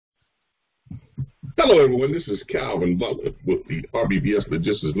Hello, everyone. This is Calvin Butler with the RBBS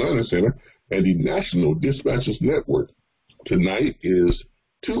Logistics Learning Center and the National Dispatchers Network. Tonight is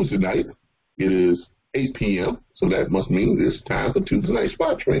Tuesday night. It is 8 p.m., so that must mean it's time for Tuesday night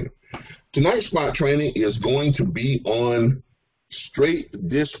spot training. Tonight's spot training is going to be on straight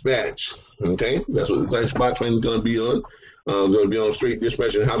dispatch. Okay, that's what tonight's spot training is going to be on. Going to be on straight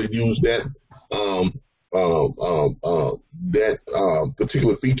dispatch and how to use that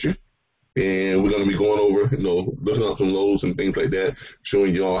particular feature. And we're going to be going over, looking up some loads and things like that,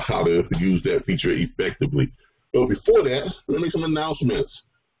 showing y'all how to use that feature effectively. But before that, let me make some announcements.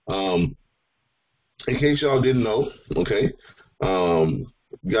 In case y'all didn't know, okay, we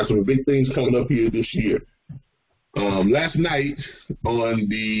got some big things coming up here this year. Last night on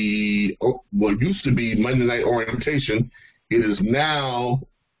what used to be Monday night orientation, it is now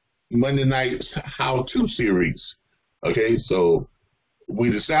Monday night's how-to series. Okay, so we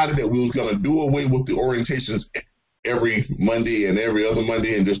decided that we was going to do away with the orientations every Monday and every other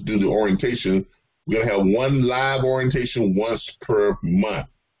Monday and just do the orientation. We're going to have one live orientation once per month.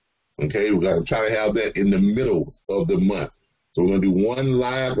 Okay, we're going to try to have that in the middle of the month. So we're going to do one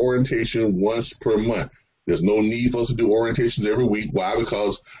live orientation once per month. There's no need for us to do orientations every week. Why?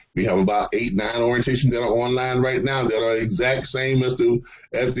 Because we have about 8, 9 orientations that are online right now that are exact same as the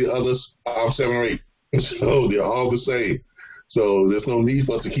others 7 or 8. So they're all the same. So there's no need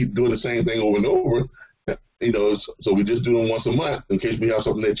for us to keep doing the same thing over and over. So we just do them once a month. In case we have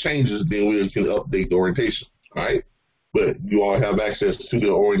something that changes, then we can update the orientation. All right? But you all have access to the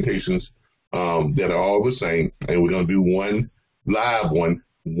orientations that are all the same, and we're going to do one live one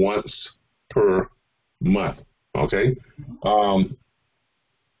once per month. Okay? Have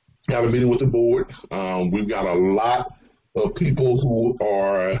a meeting with the board. We've got a lot of people who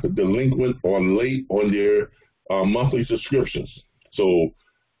are delinquent or late on their monthly subscriptions. So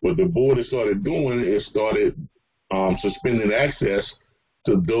what the board has started doing is started suspending access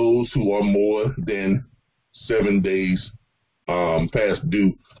to those who are more than 7 days past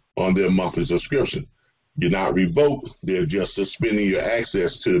due on their monthly subscription. You're not revoked. They're just suspending your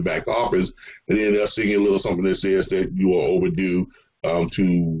access to the back office, and then they're seeing a little something that says that you are overdue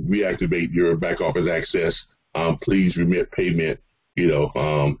to reactivate your back office access. Please remit payment,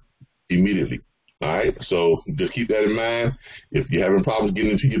 immediately. All right, so just keep that in mind. If you're having problems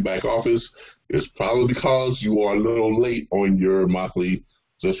getting into your back office, it's probably because you are a little late on your monthly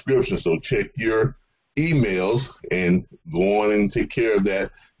subscription. So check your emails and go on and take care of that,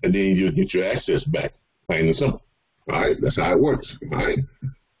 and then you'll get your access back, plain and simple. All right, that's how it works. All right.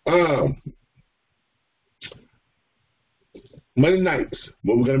 Monday nights,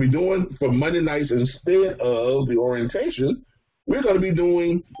 what we're going to be doing for Monday nights instead of the orientation, we're going to be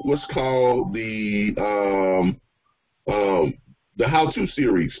doing what's called the how-to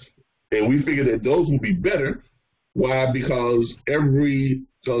series, and we figured that those will be better. Why? Because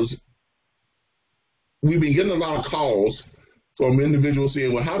we've been getting a lot of calls from individuals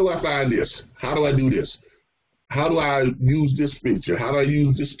saying, well, how do I find this? How do I do this? How do I use this feature? How do I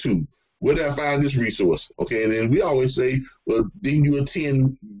use this tool? Where do I find this resource? Okay, and then we always say, well, didn't you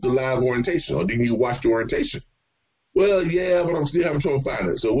attend the live orientation, or didn't you watch the orientation? Well, yeah, but I'm still having trouble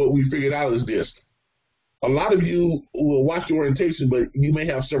finding it. So what we figured out is this. A lot of you will watch the orientation, but you may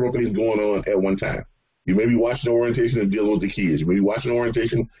have several things going on at one time. You may be watching the orientation and dealing with the kids. You may be watching the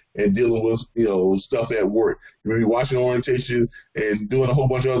orientation and dealing with, stuff at work. You may be watching the orientation and doing a whole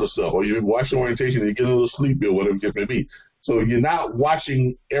bunch of other stuff. Or you may be watching the orientation and getting a little sleepy or whatever it may be. So you're not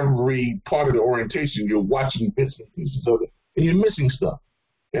watching every part of the orientation. You're watching bits and pieces of it, and you're missing stuff.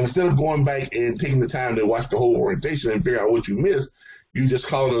 And instead of going back and taking the time to watch the whole orientation and figure out what you missed, you just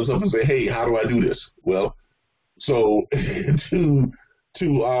call those up and say, hey, how do I do this? Well, so to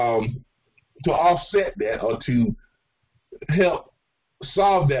offset that, or to help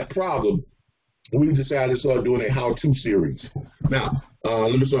solve that problem, we decided to start doing a how-to series. Now,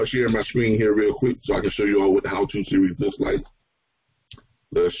 let me start sharing my screen here real quick so I can show you all what the how-to series looks like.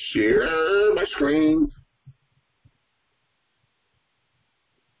 Let's share my screen.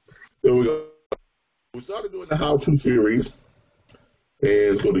 There we go. We started doing the how-to series,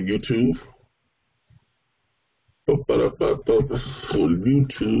 and go to YouTube. Go to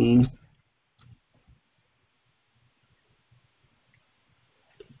YouTube.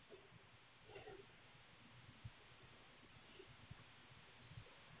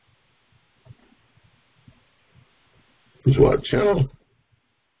 This is what channel.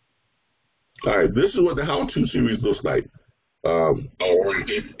 All right, this is what the how-to series looks like. But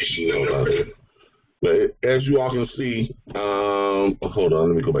as you all can see, hold on,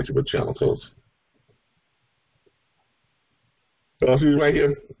 let me go back to the channel codes. See right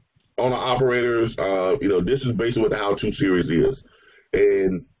here, owner operators. This is basically what the how-to series is.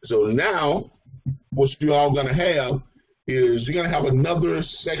 And so now what you all going to have is you're going to have another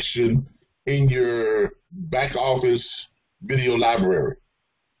section in your back office video library.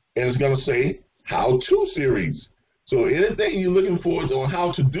 And it's going to say how-to series. So anything you're looking for on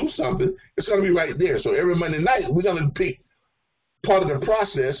how to do something, it's going to be right there. So every Monday night, we're going to pick part of the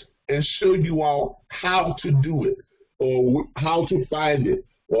process and show you all how to do it, or how to find it,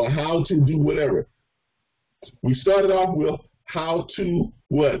 or how to do whatever. We started off with how to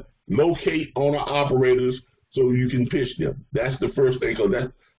locate owner operators so you can pitch them. That's the first thing, because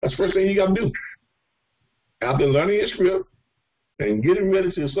that's the first thing you got to do. After learning your script and getting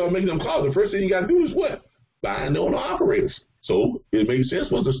ready to start making them calls, the first thing you got to do is what? Find owner operators. So it makes sense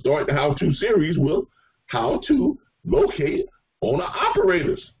for us to start the how-to series with how to locate owner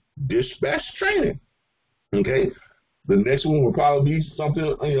operators, dispatch training. Okay? The next one will probably be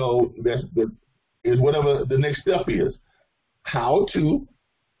something, is whatever the next step is. How to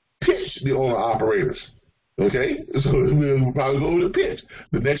pitch the owner operators. Okay? So we'll probably go with the pitch.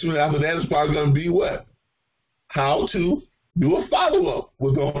 The next one after that is probably going to be what? How to do a follow-up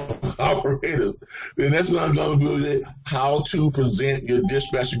with owner operators. Then that's what I'm going to do is how to present your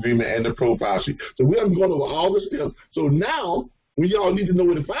dispatch agreement and the profile sheet. So we're going to go over all the steps. So now, when y'all need to know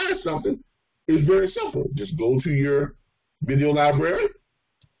where to find something, it's very simple. Just go to your video library,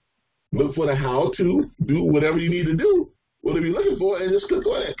 look for the how to do whatever you need to do, whatever you're looking for, and just click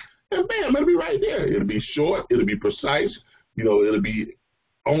on it. And bam, it'll be right there. It'll be short, it'll be precise, it'll be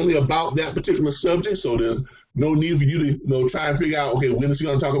only about that particular subject, so there's no need for you to try and figure out, okay, when is he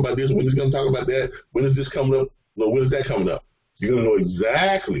going to talk about this, when is he going to talk about that, when is this coming up, when is that coming up. You're going to know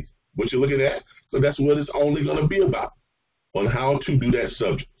exactly what you're looking at, so that's what it's only going to be about, on how to do that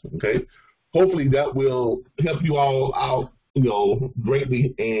subject, okay? Hopefully that will help you all out,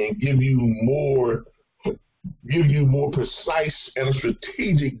 greatly, and give you more precise and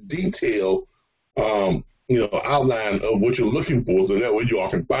strategic detail, outline of what you're looking for, so that way you all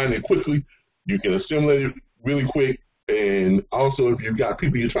can find it quickly, you can assimilate it really quick, and also if you've got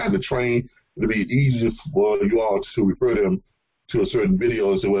people you're trying to train, it'll be easier for you all to refer them to a certain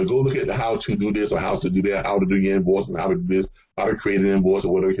video and say, well, go look at the how to do this or how to do that, how to do your invoice and how to do this, how to create an invoice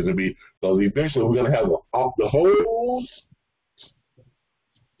or whatever it can be. So eventually we're going to have the whole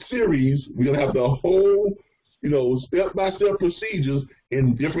series, we're going to have the whole, step-by-step procedures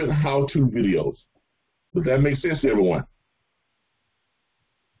in different how-to videos. Does that make sense to everyone?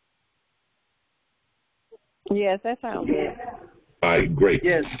 Yes, that sounds good. All right, great.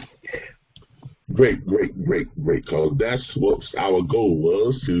 Yes. Great, because that's what our goal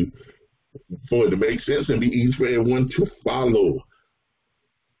was, for it to make sense and be easy for everyone to follow.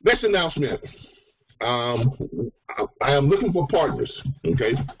 Next announcement. I am looking for partners,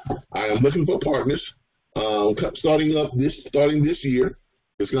 okay? I am looking for partners starting this year.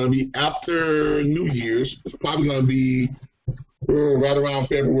 It's going to be after New Year's. It's probably going to be right around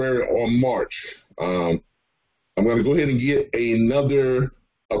February or March. I'm going to go ahead and get another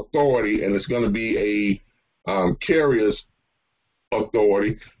authority, and it's going to be a carrier's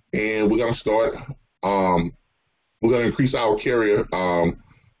authority, and we're going to start. We're going to increase our carrier.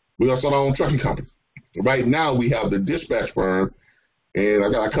 We're going to start our own trucking company. Right now, we have the dispatch firm, and I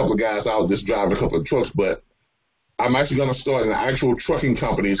got a couple of guys out just driving a couple of trucks, but I'm actually going to start an actual trucking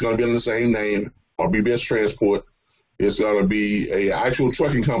company. It's going to be under the same name, RBBS Transport. It's going to be an actual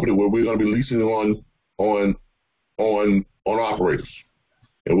trucking company where we're going to be leasing on operators.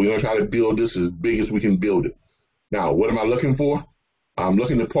 And we're going to try to build this as big as we can build it. Now, what am I looking for? I'm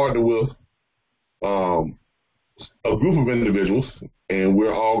looking to partner with a group of individuals, and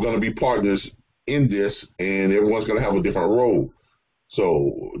we're all going to be partners in this, and everyone's going to have a different role.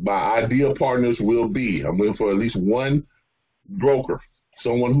 So my ideal partners will be, I'm looking for at least one broker,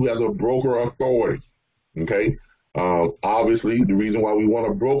 someone who has a broker authority, okay? Obviously, the reason why we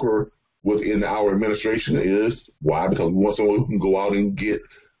want a broker within our administration is, why? Because we want someone who can go out and get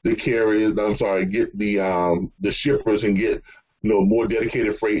the carriers, get the shippers and get, more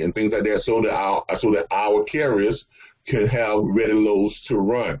dedicated freight and things like that, so that our carriers can have ready loads to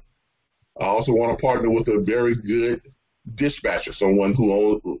run. I also want to partner with a very good dispatcher, someone who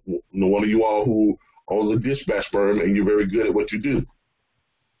owns, one of you all who owns a dispatch firm, and you're very good at what you do.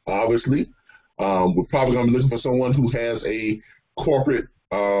 Obviously, we're probably going to be looking for someone who has a corporate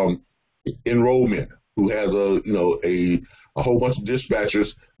enrollment, who has a whole bunch of dispatchers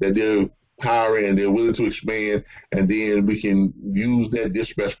that they're hiring and they're willing to expand, and then we can use that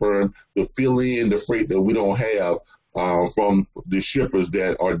dispatch firm to fill in the freight that we don't have from the shippers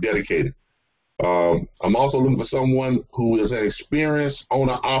that are dedicated. I'm also looking for someone who is an experienced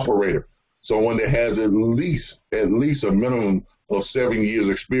owner-operator, someone that has at least a minimum of 7 years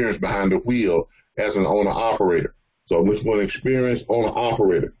experience behind the wheel as an owner-operator. So I'm looking for an experienced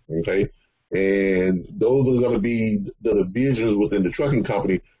owner-operator, okay? And those are going to be the divisions within the trucking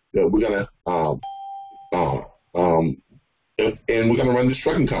company that we're going to, and we're going to run this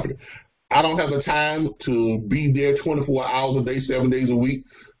trucking company. I don't have the time to be there 24 hours a day, 7 days a week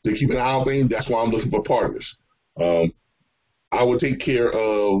to keep an eye on things. That's why I'm looking for partners. I will take care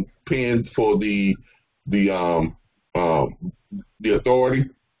of paying for the authority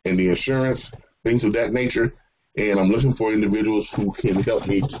and the insurance, things of that nature. And I'm looking for individuals who can help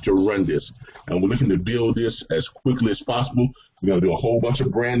me to run this. And we're looking to build this as quickly as possible. We're going to do a whole bunch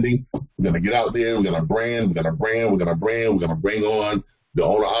of branding. We're going to get out there. We're going to brand. We're going to brand. We're going to brand. We're going to bring on the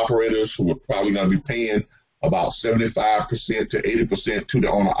owner-operators who are probably going to be paying about 75% to 80% to the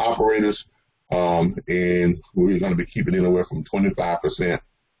owner-operators. And we're going to be keeping anywhere from 25%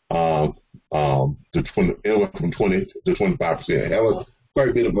 anywhere from 20 to 25%. I haven't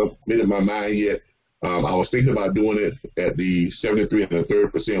quite made up my mind yet. I was thinking about doing it at the 73 and a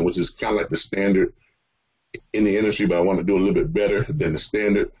third percent, which is kind of like the standard in the industry, but I want to do a little bit better than the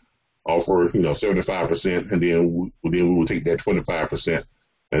standard. Offer 75%, and then we will take that 25%,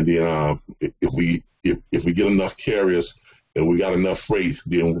 and then if we get enough carriers and we got enough freight,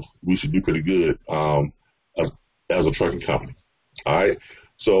 then we should do pretty good as a trucking company. All right.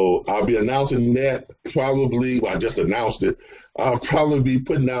 So I'll be announcing that probably. Well, I just announced it. I'll probably be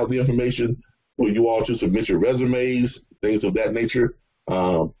putting out the information for you all to submit your resumes, things of that nature,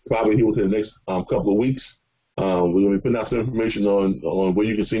 probably here within the next couple of weeks. We're going to be putting out some information on where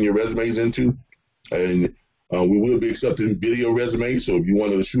you can send your resumes into. And we will be accepting video resumes. So if you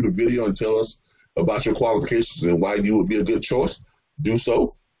wanted to shoot a video and tell us about your qualifications and why you would be a good choice, do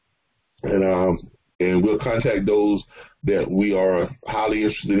so. And we'll contact those that we are highly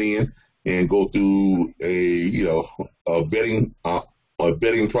interested in and go through a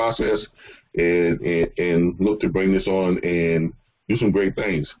vetting process and look to bring this on and do some great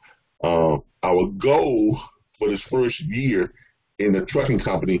things. Our goal for this first year in the trucking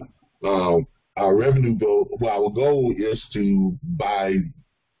company, our revenue goal, our goal is to, by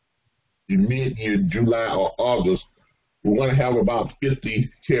the mid-year, July or August, we want to have about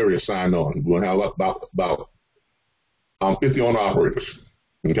 50 carriers signed on. We want to have about 50 owner-operators,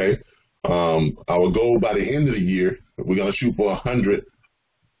 okay? Our goal by the end of the year, we're going to shoot for 100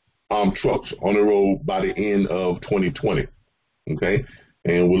 trucks on the road by the end of 2020, okay?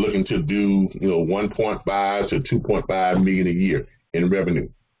 And we're looking to do 1.5 to 2.5 million a year in revenue.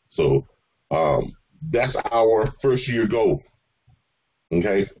 So that's our first year goal,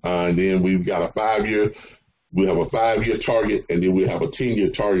 okay? And then we've got a 5-year. We have a 5-year target, and then we have a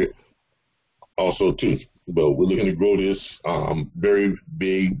 10-year target also too. But we're looking to grow this very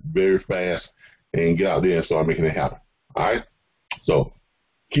big, very fast, and get out there and start making it happen. All right. So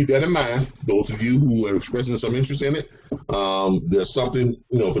keep that in mind. Those of you who are expressing some interest in it, there's something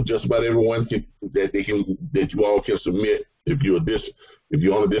for just about everyone that you all can submit. If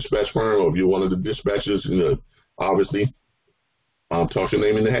you're on a dispatch firm or if you're one of the dispatchers, obviously, toss your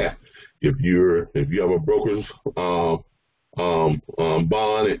name in the hat. If you have a broker's bond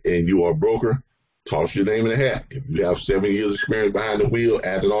and you are a broker, toss your name in the hat. If you have 7 years experience behind the wheel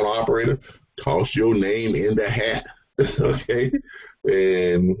as an owner-operator, toss your name in the hat. Okay?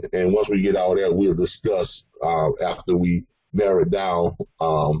 And once we get all that, we'll discuss after we narrow it down,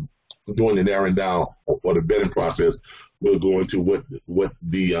 doing the narrowing down or the vetting process, we'll go into what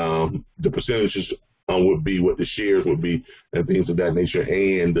the percentages would be, what the shares would be, and things of that nature,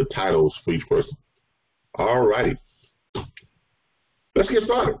 and the titles for each person. All right. Let's get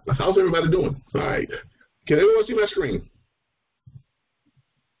started. How's everybody doing? All right. Can everyone see my screen?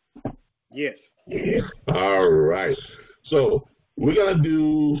 Yes. Yeah. All right. So we're going to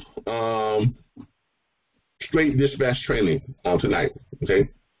do straight dispatch training tonight, okay,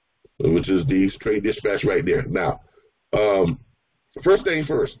 which is the straight dispatch right there. Now, first thing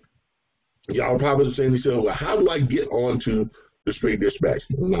first, y'all probably saying to yourself, well, how do I get onto the straight dispatch?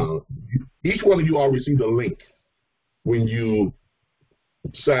 Now, each one of you all received a link when you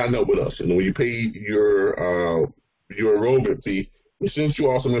sign up with us, and when you pay your enrollment fee, we sent you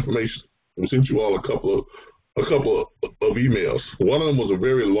all some information. We sent you all a couple of emails. One of them was a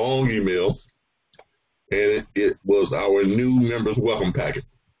very long email, and it was our new members welcome packet.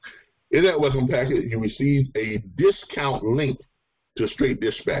 In that welcome packet, you received a discount link to straight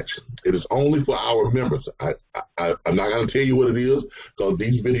dispatch. It is only for our members. I'm not going to tell you what it is because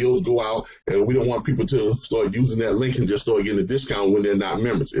these videos go out and we don't want people to start using that link and just start getting a discount when they're not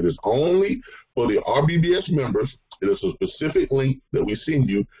members. It is only for the RBBS members. It is a specific link that we send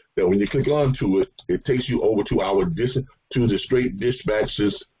you that when you click onto it, it takes you over to our to the straight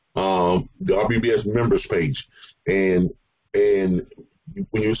dispatches, the RBBS members page. And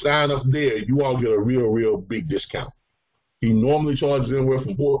when you sign up there, you all get a real big discount. He normally charges anywhere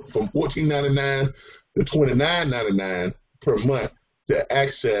from $14.99 to $29.99 per month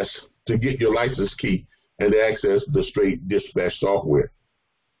to get your license key and to access the straight dispatch software.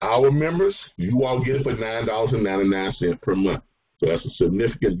 Our members, you all get it for $9.99 per month. So that's a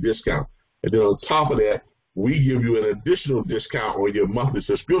significant discount. And then on top of that, we give you an additional discount on your monthly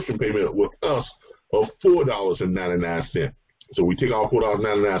subscription payment with us of $4.99. So we take off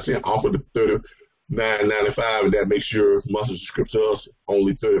 $4.99 off of the $39.95, and that makes your monthly subscription to us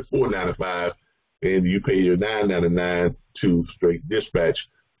only $34.95, and you pay your $9.99 to straight dispatch.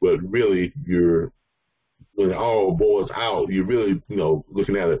 But really, when it all boils out, you're really,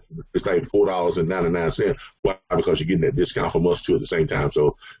 looking at it, it's like $4.99. Why? Because you're getting that discount from us too at the same time.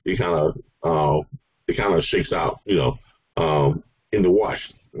 So it kind of shakes out, in the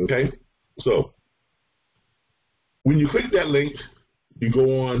wash. Okay, so when you click that link, you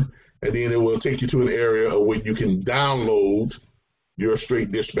go on, and then it will take you to an area where you can download your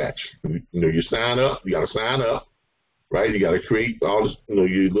straight dispatch. You sign up. You got to sign up, right? You got to create all this,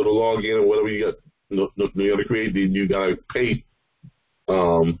 your little login or whatever you got. You got to create. Then you got to pay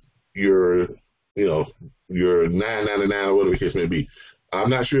your $9.99 or whatever the case may be. I'm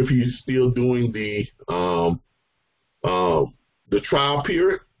not sure if he's still doing the trial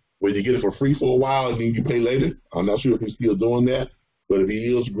period where you get it for free for a while and then you pay later. I'm not sure if he's still doing that, but if he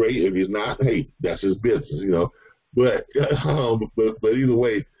is, great. If he's not, hey, that's his business, But either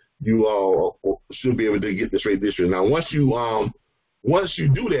way, you all should be able to get the straight dispatch. Now, once you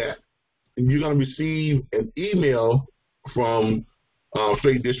do that, you're going to receive an email from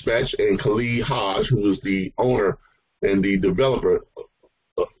Straight Dispatch and Khalid Hodge, who is the owner and the developer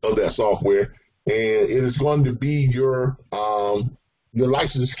of that software, and it is going to be your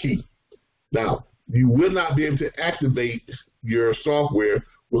license key. Now, you will not be able to activate your software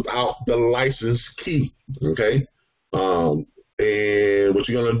without the license key, okay? And what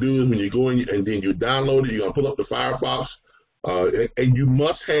you're going to do is when you go in and then you download it, you're going to pull up the Firefox, and you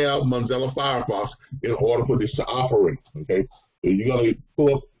must have Mozilla Firefox in order for this to operate, okay? So you're going to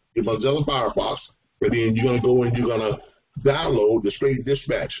pull up your Mozilla Firefox, and then you're going to go and you're going to download the Straight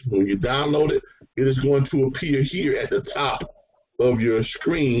Dispatch. When you download it, it is going to appear here at the top of your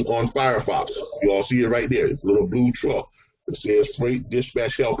screen on Firefox. You all see it right there. It's a little blue truck that says Straight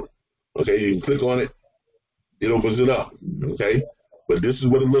Dispatch Helper. Okay, you can click on it. It opens it up. Okay, but this is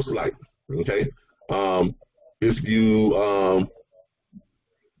what it looks like. Okay, if you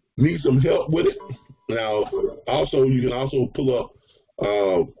need some help with it, now also you can also pull up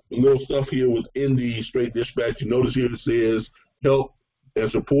little stuff here within the Straight Dispatch. You notice here it says help and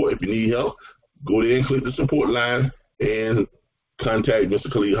support. If you need help, go there and click the support line and contact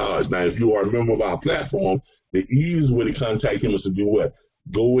Mr. Khalid Hodge. Now, if you are a member of our platform, the easiest way to contact him is to do what?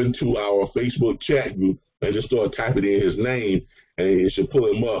 Go into our Facebook chat group and just start typing in his name, and it should pull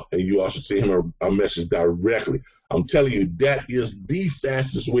him up, and you all should send him a message directly. I'm telling you, that is the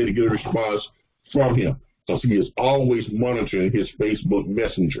fastest way to get a response from him, because he is always monitoring his Facebook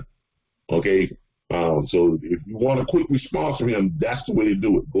Messenger. Okay, so if you want a quick response from him, that's the way to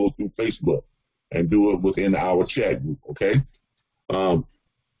do it. Go through Facebook and do it within our chat group. Okay.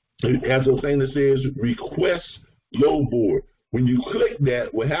 It has a thing that says request load board. When you click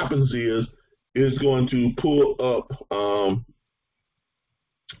that, what happens is it's going to pull up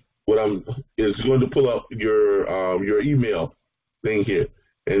it's going to pull up your email thing here,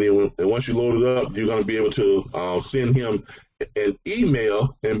 and then once you load it up, you're going to be able to send him an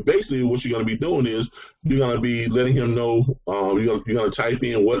email, and basically what you're going to be doing is you're going to be letting him know you're going to type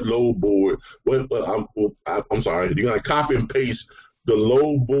in what load board. I'm sorry, you're going to copy and paste the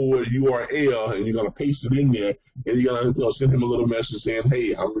load board URL, and you're going to paste it in there, and you're going to send him a little message saying,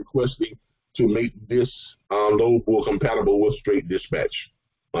 hey, I'm requesting to make this load board compatible with Straight Dispatch.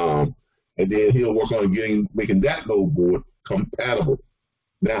 And then he'll work on making that load board compatible.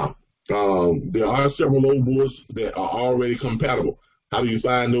 Now, there are several load boards that are already compatible. How do you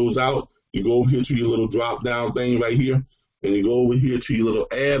find those out? You go over here to your little drop-down thing right here, and you go over here to your little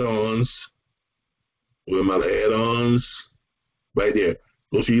add-ons. Where are my add-ons? Right there.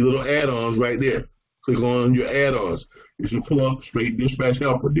 Go see your little add-ons right there. Click on your add-ons. You should pull up Straight Dispatch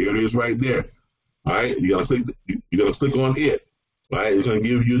Helper. There it is right there. All right, you're gonna click on it. Right? It's going to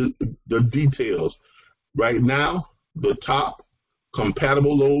give you the details. Right now, the top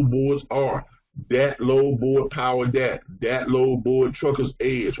compatible load boards are that load board power that load board trucker's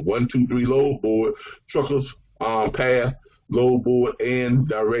edge, 1, 2, 3 load board, trucker's path load board, and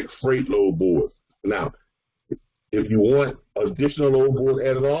direct freight load board. Now, if you want additional load board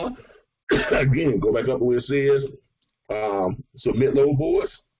added on, again, go back up to where it says submit load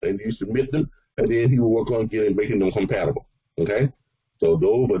boards, and you submit them, and then he will work on making them compatible. Okay, so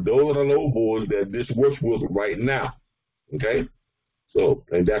those are the load boards that this works with right now. Okay, so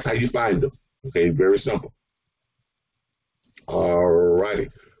and that's how you find them. Okay, very simple. All righty.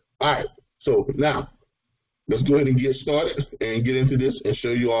 All right, so now let's go ahead and get started and get into this and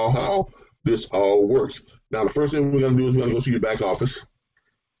show you all how this all works. Now, the first thing we're going to do is we're going to go to your back office,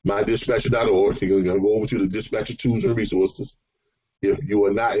 mydispatcher.org. You're going to go over to the dispatcher tools and resources. If you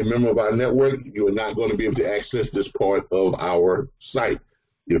are not a member of our network, you are not going to be able to access this part of our site.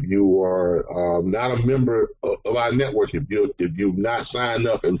 If you are not a member of our network, if you've not signed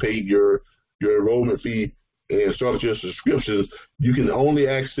up and paid your enrollment fee and started your subscriptions, you can only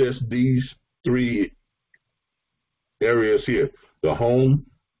access these 3 areas here: the home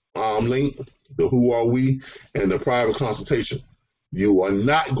link, the who are we, and the private consultation. You are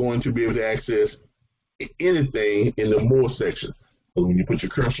not going to be able to access anything in the more section. So when you put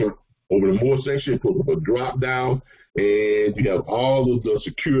your cursor over the more section, put up a drop down, and you have all of the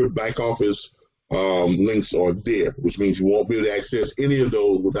secure back office links are there, which means you won't be able to access any of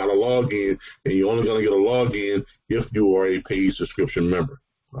those without a login, and you're only going to get a login if you are a paid subscription member.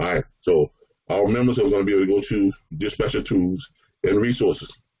 All right, so our members are going to be able to go to Dispatcher Tools and Resources.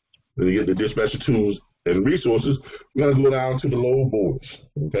 When you get the Dispatcher Tools and Resources, we're going to go down to the load boards.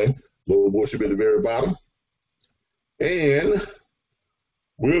 Okay, load board should be at the very bottom, and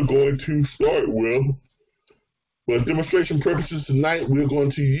we're going to start with, for demonstration purposes tonight, we're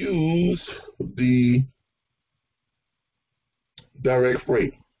going to use the direct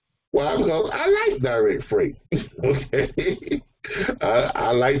freight. Why? Because I like direct freight. Okay,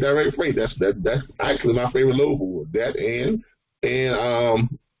 I like direct freight. That's actually my favorite load board. That and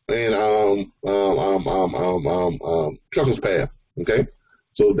trucker's path. Okay,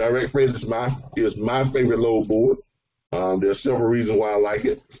 so direct freight is my favorite load board. There's several reasons why I like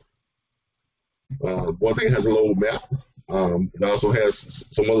it. One thing, it has a load map. It also has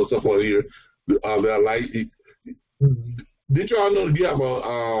some other stuff on here that I like. Did y'all know that you have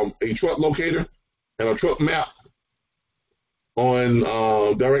a truck locator and a truck map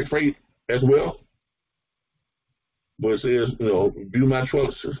on direct freight as well? But it says, view my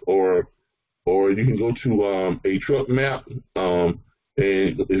trucks, or you can go to a truck map, and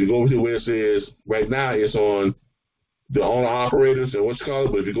if you go over here where it says, right now it's on the owner operators and what's it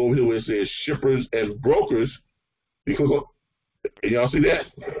called, but if you go over here where it says shippers and brokers, you click on, and y'all see that?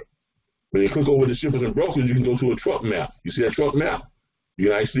 When you click over the shippers and brokers, you can go to a truck map. You see that truck map? You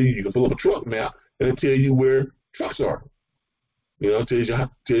can pull up a truck map, and it tells you where trucks are. It tells you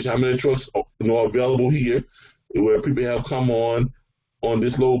how many trucks are available here, where people have come on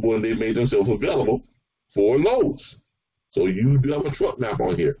this load board and they made themselves available for loads. So you do have a truck map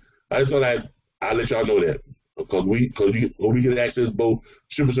on here. I just thought I'd let y'all know that. Because we can access both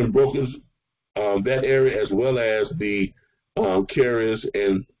shippers and brokers, that area, as well as the carriers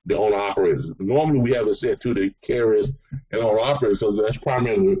and the owner operators. Normally we have it set to the carriers and owner operators, because that's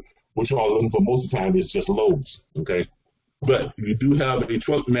primarily what y'all are looking for most of the time, is just loads. Okay, but you do have a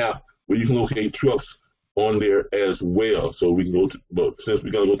truck map where you can locate trucks on there as well. So we can go to, but since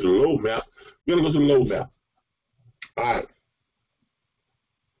we're gonna go to the load map, we're gonna go to the load map. All right.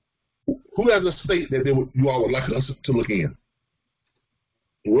 Who has a state that you all would like us to look in?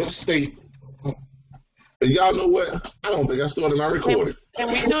 What state? And y'all know what? I don't think I started my recording. Can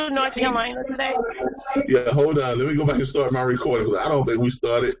we do North Carolina today? Yeah, hold on. Let me go back and start my recording, because I don't think we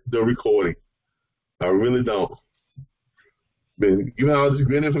started the recording. I really don't. Been giving all this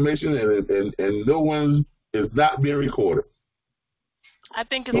great information, and no one is not being recorded. I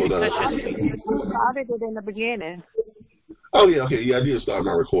think it's because you started it in the beginning. Oh, yeah, okay. Yeah, I did start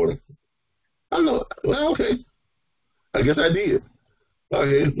my recording. I know. Well, okay. I guess I did.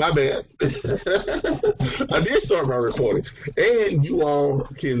 Okay, my bad. I did start my recording. And you all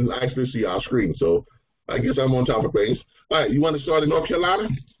can actually see our screen, so I guess I'm on top of things. All right, you want to start in North Carolina?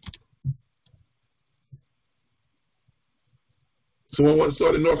 Someone want to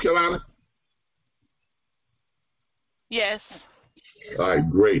start in North Carolina? Yes. All right,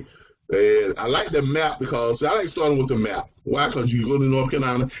 great. And I like the map, because I like starting with the map. Why? Because you go to North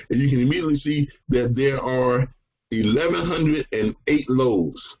Carolina and you can immediately see that there are 1,108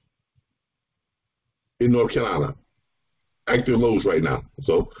 loads in North Carolina. active loads right now.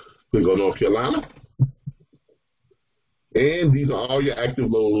 So click on North Carolina. And these are all your active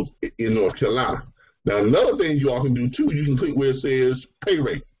loads in North Carolina. Now, another thing you all can do, too, you can click where it says pay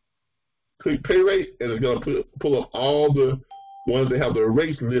rate. Click pay rate, and it's going to pull up all the ones that have the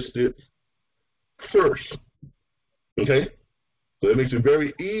rates listed first. Okay? So it makes it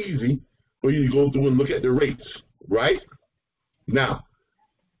very easy for you to go through and look at the rates, right? Now,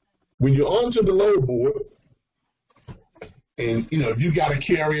 when you're onto the load board, and, if you got a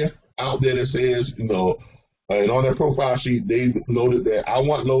carrier out there that says, and on their profile sheet, they noted that I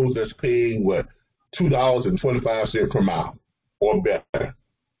want loads that's paying, $2.25 per mile or better.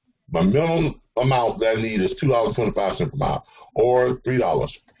 My minimum amount that I need is $2.25 per mile or $3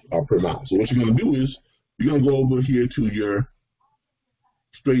 per mile. So what you're going to do is you're going to go over here to your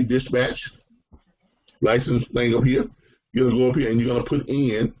Str8 dispatch license thing up here. You're going to go up here and you're going to put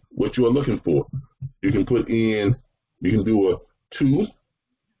in what you are looking for. You can do a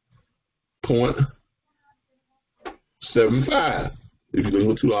 2.75 if you're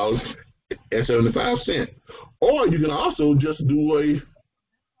looking for $2.75. Or you can also just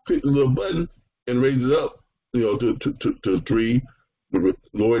click the little button and raise it up, to 3,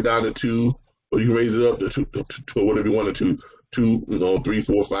 lower it down to 2, or you can raise it up to whatever you want to 2, 3,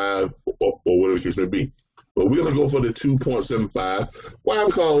 4, 5, or whatever the case may be. But we're going to go for the 2.75. Why?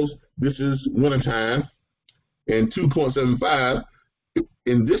 Because this is winter time, and 2.75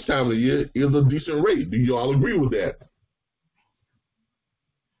 in this time of the year is a decent rate. Do you all agree with that?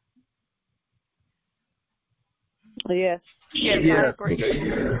 Yes. Yes, I agree.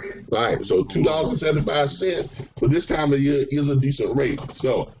 Okay. All right. So $2.75 for this time of year is a decent rate.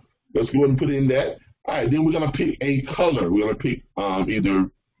 So let's go ahead and put in that. All right. Then we're gonna pick a color. We're gonna pick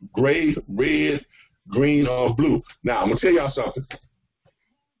either gray, red, green, or blue. Now I'm gonna tell y'all something.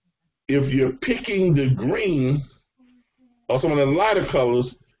 If you're picking the green or some of the lighter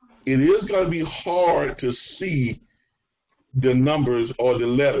colors, it is gonna be hard to see the numbers or the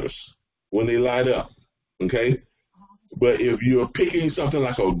letters when they light up. Okay. But if you're picking something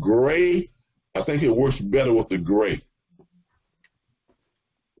like a gray, I think it works better with the gray.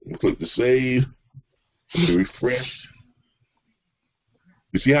 You click the save, the refresh.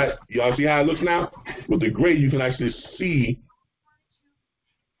 Y'all see how it looks now? With the gray, you can actually see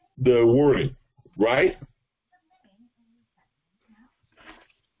the wording, right?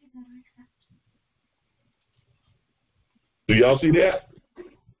 Do y'all see that?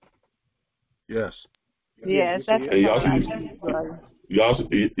 Yes. Yes, that's y'all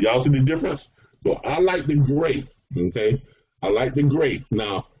see the difference? So I like the gray, okay? I like the gray.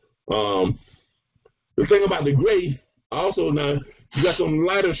 Now, the thing about the gray, also now, you got some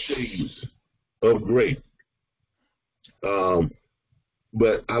lighter shades of gray.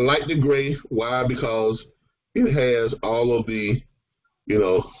 But I like the gray. Why? Because it has all of the,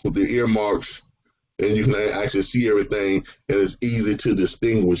 the earmarks, and you can actually see everything, and it's easy to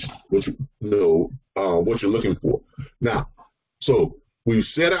distinguish what what you're looking for. Now, so we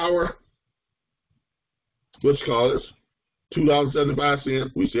set our, let's call it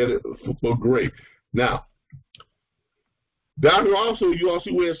 $2.75. We set it for gray. Now, down here also, you all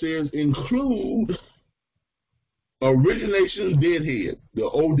see where it says include origination deadhead, the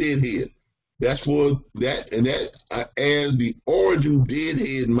old deadhead. That's for that, and that adds the origin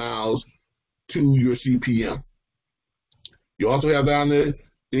deadhead miles to your CPM. You also have down there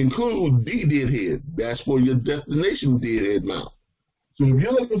include the deadhead. That's for your destination deadhead mile. So if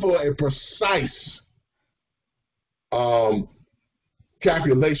you're looking for a precise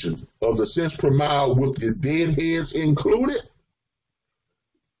calculation of the cents per mile with your deadheads included,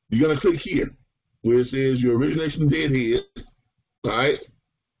 you're going to click here where it says your origination deadhead. All right.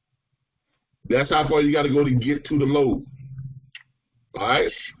 That's how far you got to go to get to the load. All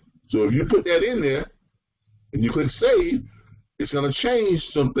right. So if you put that in there and you click save, it's going to change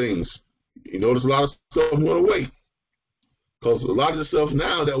some things. You notice a lot of stuff went away. Because a lot of the stuff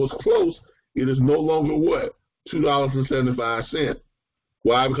now that was close, it is no longer what? $2.75.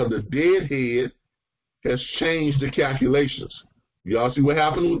 Why? Because the deadhead has changed the calculations. Y'all see what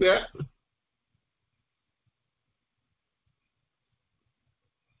happened with that?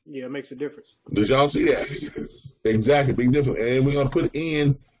 Yeah, it makes a difference. Did y'all see that? Exactly, big difference. And we're going to put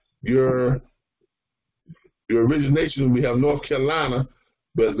in your origination. We have North Carolina,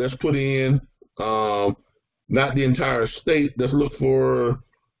 but let's put in not the entire state. Let's look for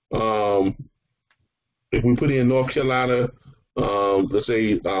if we put in North Carolina, let's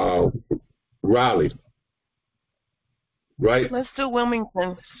say Raleigh, right? Let's do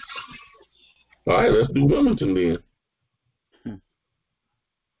Wilmington. All right, let's do Wilmington then.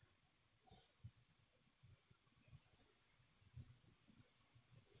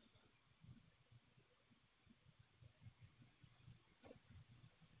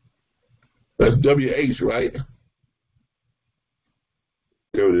 That's WH, right?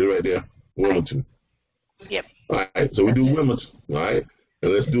 There it is right there, Wilmington. Yep. All right, so we do Wilmington, all right?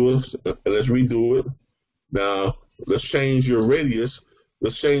 And let's redo it. Now, let's change your radius.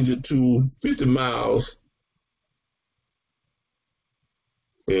 Let's change it to 50 miles.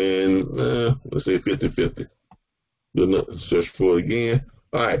 And let's say 50-50. Search for it again.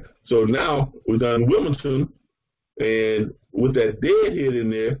 All right, so now we've done Wilmington, and with that deadhead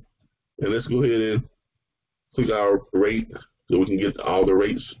in there, and let's go ahead and click our rate so we can get all the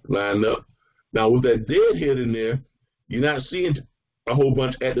rates lined up. Now, with that deadhead in there, you're not seeing a whole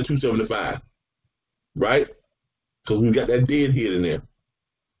bunch at the 275, right? Because we've got that deadhead in there.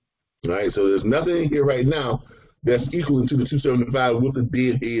 All right, so there's nothing in here right now that's equal to the 275 with the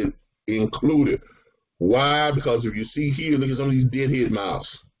deadhead included. Why? Because if you see here, look at some of these deadhead miles.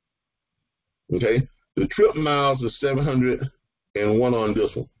 Okay, the trip miles are 701 on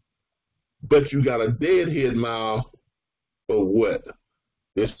this one, but you got a deadhead mile of what?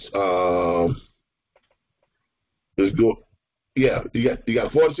 It's you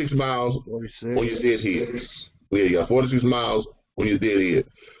got 46 miles 46. on your deadhead. Yeah, you got 46 miles on your deadhead.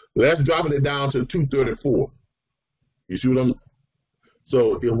 That's dropping it down to 234. You see what I'm?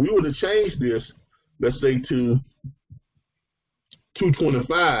 So if we were to change this, let's say to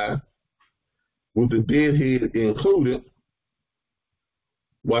 225 with the deadhead included,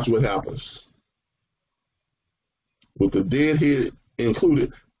 watch what happens. With the deadhead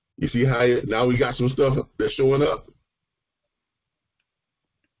included, you see how now we got some stuff that's showing up?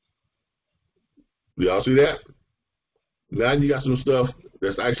 Do y'all see that? Now you got some stuff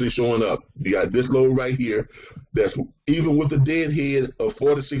that's actually showing up. You got this load right here that's even with the deadhead of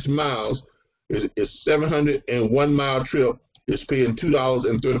 46 miles, it's 701 mile trip. It's paying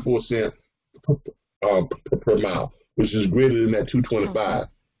 $2.34 per mile, which is greater than that 225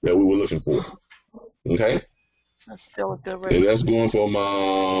 that we were looking for. Okay? That's still a good rate. And that's going from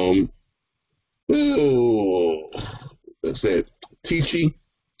let's say Teachie,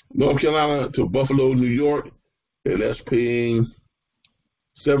 North Carolina to Buffalo, New York, and that's paying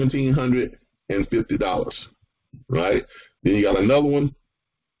 $1,750, right? Then you got another one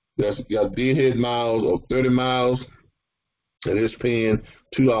that's got deadhead miles of 30 miles, and it's paying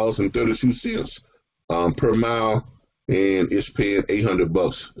 $2.32 per mile, and it's paying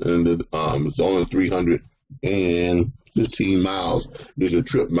 $800, and it's only 315 miles. These are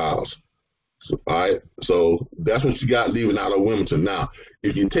trip miles. So, all right, so that's what you got leaving out of Wilmington. Now,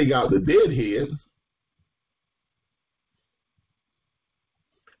 if you take out the deadhead,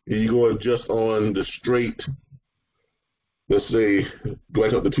 and you go just on the straight, let's say, go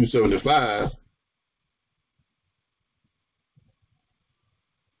back up to 275,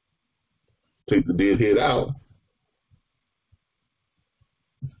 take the deadhead out,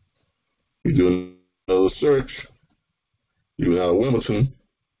 you do another search, you out of Wilmington,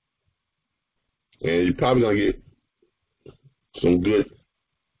 and you're probably going to get some good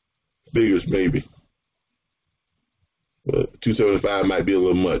figures maybe. But 275 might be a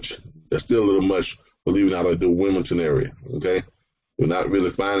little much. That's still a little much for leaving out of the Wilmington area, okay? We're not really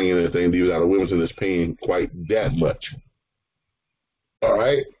finding anything leaving out of Wilmington that's paying quite that much. All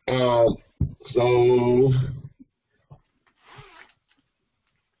right, so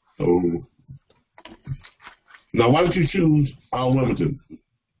now why don't you choose Wilmington?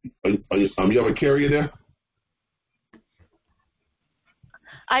 You have a carrier there?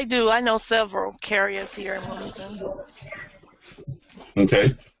 I do. I know several carriers here in Wilmington.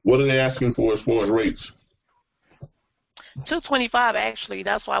 Okay. What are they asking for as far as rates? 225 actually.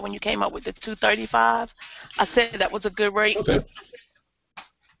 That's why when you came up with the 235, I said that was a good rate. Okay.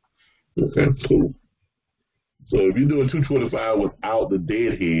 Okay, cool. So if you're doing 225 without the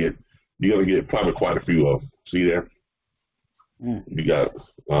deadhead, you're gonna get probably quite a few of them. See there? You got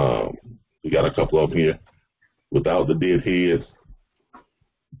a couple of them here without the deadhead.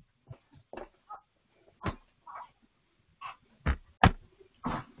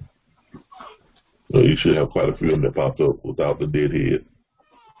 So you should have quite a few of them that popped up without the deadhead.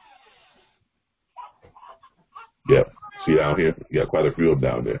 Yep. See down here? You got quite a few of them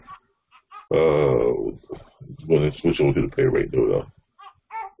down there. I'm going to switch over to the pay rate. There we go.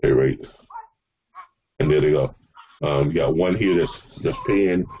 Pay rate. And there they go. You got one here that's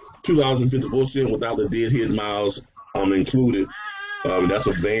paying $2.54 without the deadhead miles included. That's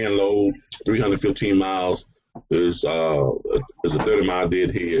a van load, 315 miles. There's a 30-mile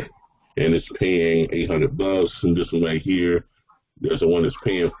deadhead, and it's paying $800. And this one right here, there's the one that's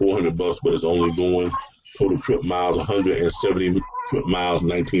paying $400, but it's only going total trip miles 170 trip miles,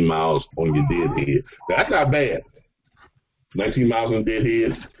 19 miles on your deadhead. That's not bad. 19 miles on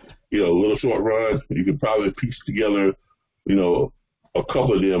deadhead, a little short run, you can probably piece together, a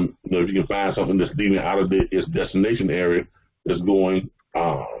couple of them, if you can find something that's leaving out of its destination area that's going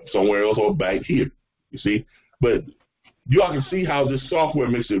somewhere else or back here, you see. But you all can see how this software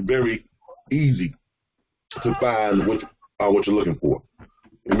makes it very easy to find what you're looking for.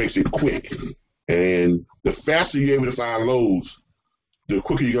 It makes it quick. And the faster you're able to find loads, the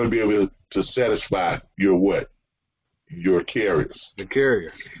quicker you're going to be able to satisfy your what? Your carriers. The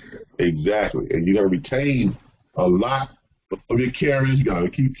carrier. Exactly. And you're going to retain a lot of your carriers. You're going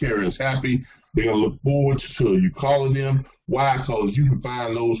to keep carriers happy. They're going to look forward to you calling them. Why? Because you can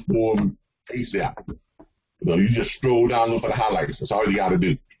find those for them ASAP. You just stroll down, look for the highlights. That's all you got to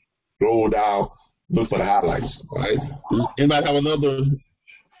do. Scroll down, look for the highlights. Right? Anybody have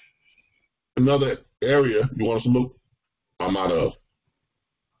another area you want us to look? I'm out of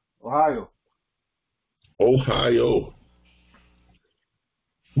Ohio.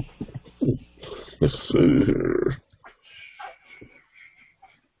 Let's see here.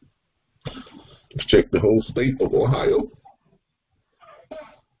 Let's check the whole state of Ohio.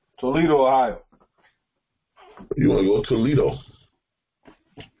 Toledo, Ohio. You want to go to Toledo?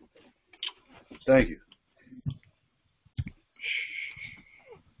 Thank you.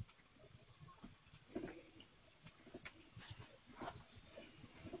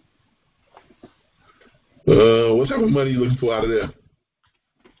 What type of money are you looking for out of there?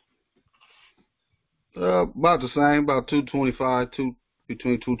 About the same, about 225,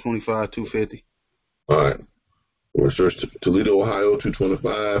 between 225, 250. All right. We'll search Toledo, Ohio,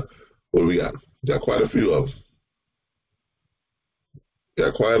 225. What do we got? Got quite a few of them.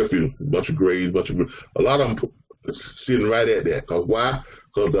 Got quite a few. Bunch of grays, a lot of them sitting right at that. Because why?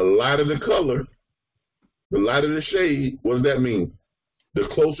 Because the lighter the color, the lighter the shade, what does that mean? The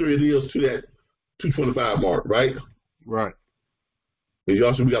closer it is to that 225 mark, right? Right. And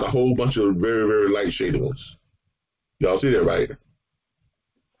y'all see we got a whole bunch of very, very light shaded ones. Y'all see that, right?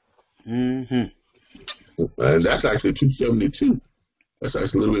 Mm-hmm. And that's actually 272. That's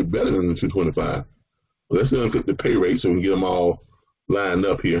actually a little bit better than the 225. Let's look at the pay rate so we can get them all lined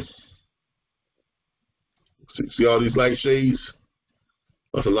up here. See all these light shades?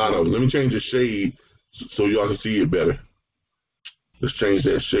 That's a lot of them. Let me change the shade so y'all can see it better. Let's change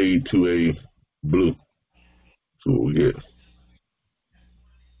that shade to a blue. See what we get.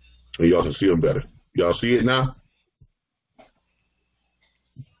 And y'all can see them better. Y'all see it now?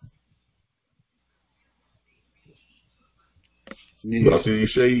 Yeah. Y'all see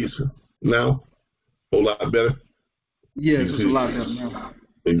these shades now? A whole lot better? Yeah, it's a lot better now.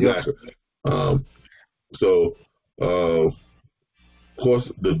 Exactly. Yeah. Of course,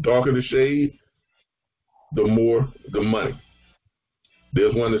 the darker the shade, the more the money.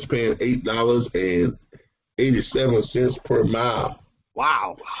 There's one that's paying $8.87 per mile.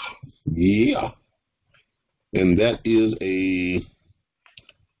 Wow. Yeah. And that is a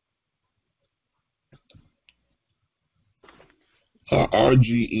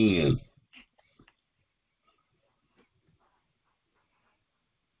RGN.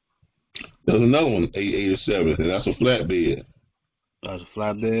 There's another one, 887, and that's a flatbed. That's a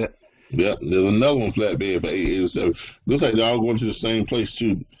flatbed? Yep, there's another one flatbed for 887. Looks like they're all going to the same place,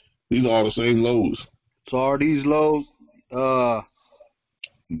 too. These are all the same loads. So are these loads, the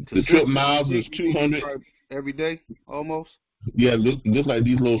trip miles is 200. Every day, almost? Yeah, just like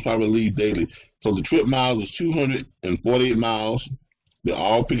these loads probably leave daily. So the trip miles is 248 miles. They're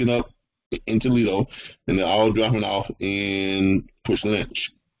all picking up in Toledo, and they're all dropping off in Push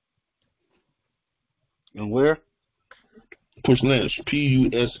Lynch. And where? Push Lynch,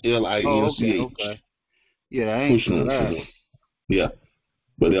 P-U-S-L-I-N-C-H. Oh, okay. Yeah, I ain't sure that. Yeah,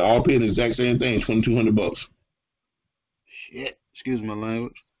 but they're all paying the exact same thing, $2,200. Shit, excuse my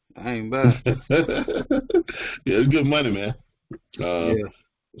language. I ain't bad. Yeah, it's good money, man.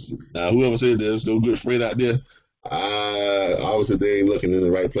 Now, whoever said there's no good freight out there, I always said they ain't looking in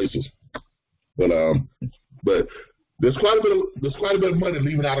the right places. But there's quite a bit of money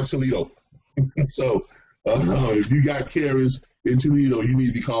leaving out of Toledo. So if you got carriers in Toledo, you need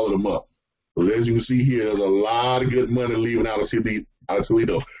to be calling them up. So as you can see here, there's a lot of good money leaving out of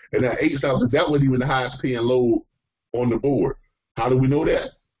Toledo. And that 8,000, that wasn't even the highest paying load on the board. How do we know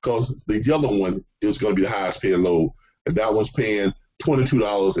that? Because the yellow one is going to be the highest paying load, and that one's paying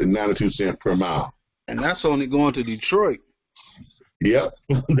 $22.92 per mile. And that's only going to Detroit. Yep,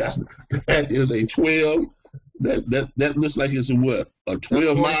 that is a 12. That looks like it's a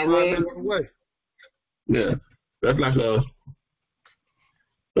 12-mile run. Away. Yeah, that's like a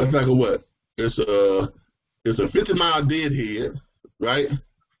what? It's a 50-mile deadhead, right?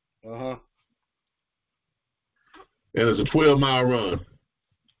 Uh-huh. And it's a 12-mile run.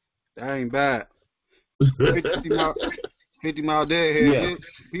 That ain't bad. 50 mile deadhead. Yeah.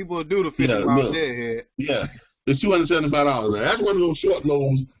 People will do the 50 mile deadhead. Yeah. It's $275. Now, that's one of those short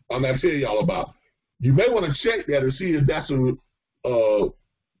loads I'm going to tell y'all about. You may want to check that and see if that's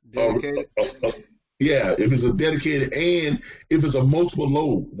Dedicated? Yeah, if it's a dedicated and if it's a multiple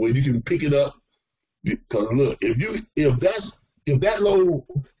load where you can pick it up. Because look, if that load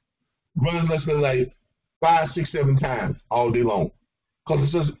runs, let's say, like 5, 6, 7 times all day long, because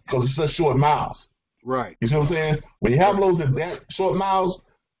it's such short miles. Right. You see what I'm saying? When you have loads that short miles,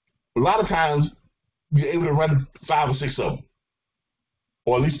 a lot of times you're able to run 5 or 6 of them,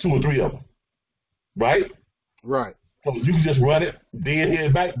 or at least 2 or 3 of them. Right? Right. So you can just run it,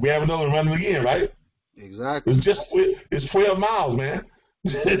 head back, grab another and run it again, right? Exactly. It's 12 miles, man.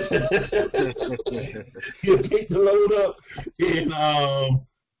 You pick the load up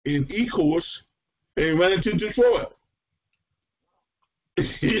in E-course and run it to Detroit.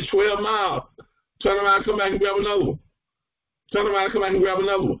 It's 12 miles. Turn around and come back and grab another one. Turn around and come back and grab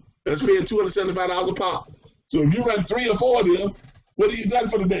another one. That's paying $275 a pop. So if you run 3 or 4 of them, what have you done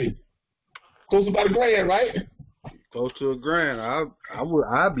for the day? Close to about $1,000, right? Close to $1,000.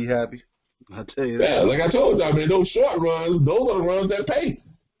 I'd be happy. I tell you that. Yeah, like I told you, I mean, those short runs, those are the runs that pay.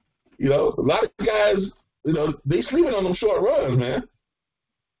 You know, a lot of guys, you know, they sleeping on them short runs, man.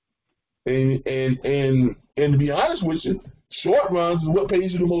 And to be honest with you, short runs is what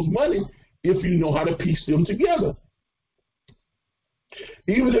pays you the most money if you know how to piece them together.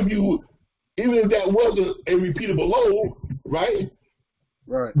 Even if that wasn't a repeatable load, right?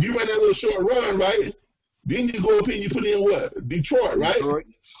 Right. You run that little short run, right? Then you go up here and you put in what? Detroit, right? Detroit.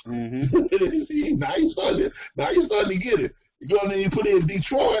 Mm-hmm. See, now you're starting to get it. You go in there and you put in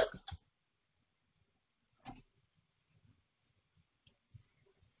Detroit.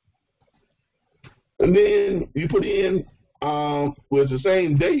 And then you put in with the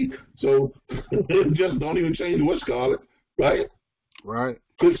same date, so just don't even change what's called it, right? Right.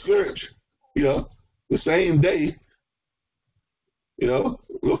 Quick search, you know, the same day, you know,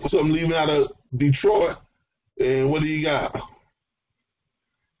 look for something leaving out of Detroit, and what do you got?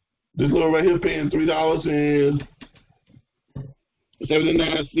 This little right here paying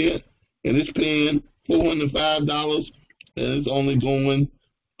 $3.79, and it's paying $405, and it's only going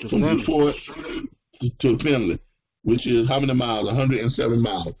from Detroit to Finland, which is how many miles? 107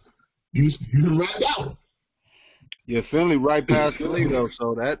 miles. You can ride out. Yeah, Finley right past Toledo,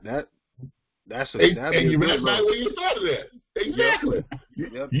 so that's and you right back where you started at. Exactly.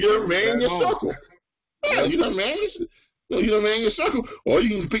 Yep. You done ran your circle. Yeah, you done ran your circle. Or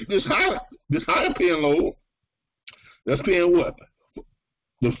you can pick this higher paying load. That's paying what?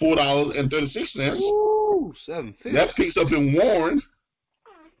 The $4.36. Ooh, $7.50. That picks up in Warren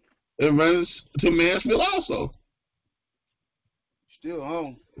and runs to Mansfield also. Still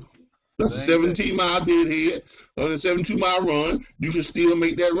home. That's a 17-mile deadhead. On a 72-mile run, you can still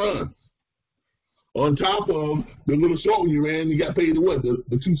make that run. On top of the little short one you ran, you got paid the what? The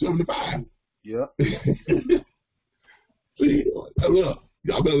 $2.75. Yep. See, look,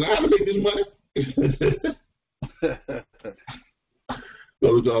 y'all been allowed to make this money. So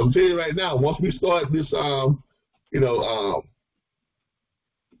I'm telling you right now, once we start this,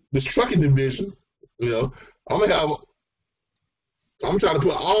 this trucking division, you know, I'm trying to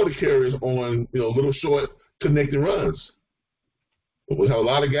put all the carriers on, you know, little short connecting runs. We have a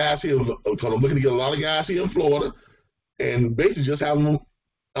lot of guys here, because I'm looking to get a lot of guys here in Florida, and basically just have them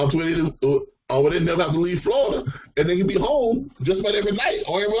opportunity or they never have to leave Florida, and they can be home just about every night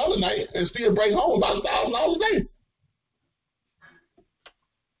or every other night and still bring home about $1,000 a day.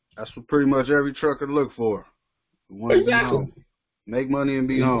 That's what pretty much every trucker look for. Exactly. Make money and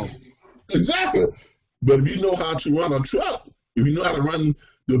be home. Exactly. But if you know how to run a truck, if you know how to run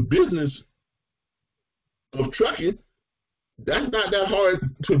the business of trucking, that's not that hard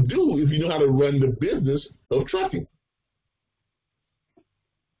to do if you know how to run the business of trucking,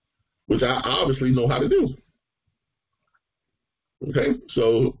 which I obviously know how to do. Okay,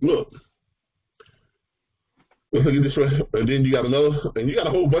 so look at this right, and then you got a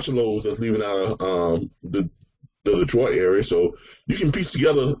whole bunch of loads that's leaving out of the Detroit area, so you can piece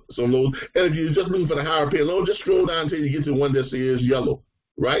together some loads. And if you're just looking for the higher paying load, just scroll down until you get to one that says yellow,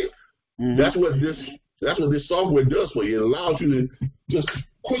 right? Mm-hmm. That's what this software does for you. It allows you to just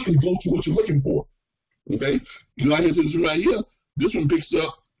quickly go to what you're looking for. Okay, you out here to this right here. This one picks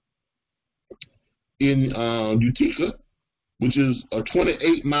up in Utica, which is a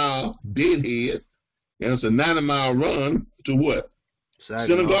 28-mile deadhead, and it's a 90-mile run to what?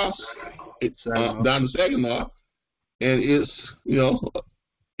 Saginaw. Down to Saginaw, and it's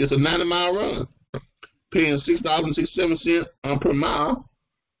a 90-mile run, paying $6.67 per mile,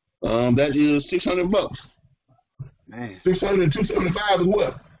 That is $600. Man, 600 and 275 is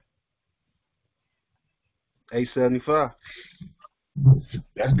what? $875.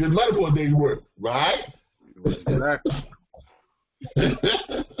 That's good money for a day's work, right? Exactly. And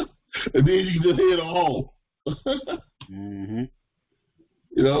then you can just head on home. Mm-hmm.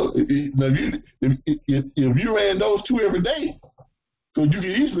 You know, if you ran those two every day, because you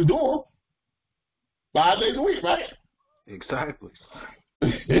can easily do them 5 days a week, right? Exactly.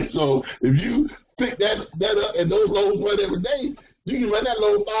 So if you pick that up and those loads run every day, you can run that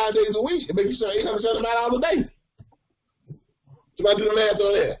load 5 days a week and make yourself $875 a day. So I do the math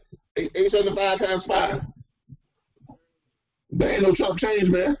on that. 875 times 5. There ain't no chump change,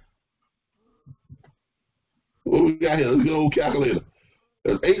 man. What we got here? Let's get an old calculator.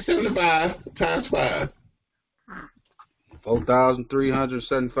 That's 875 times 5.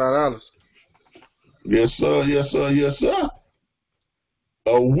 $4,375. Yes, sir. Yes, sir. Yes, sir.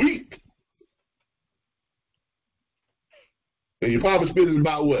 A week. And you're probably spending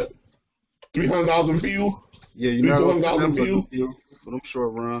about what? $300 in fuel? Yeah, you're not $400 in fuel? For them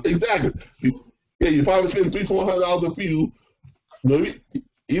short runs. Exactly. Yeah, you're probably spending $300-400 in fuel. You know,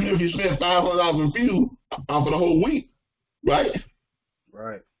 even if you spend $500 in fuel for the whole week, right?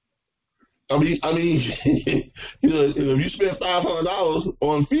 Right. I mean, you know, if you spend $500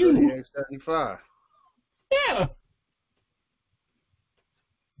 on fuel, $38.75. yeah.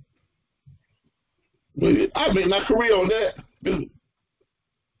 I made my career on that.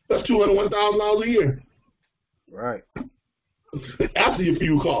 That's $201,000 a year. Right. After your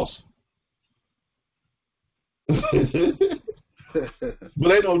fuel costs.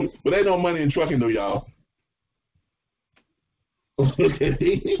 But ain't no money in trucking though, y'all.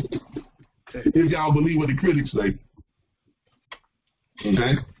 If y'all believe what the critics say.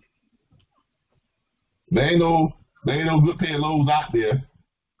 Okay? There ain't no good paying loads out there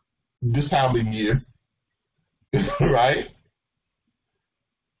this time of the year. Right?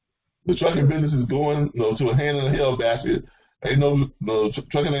 The trucking business is going, to a hand in a hell basket. Ain't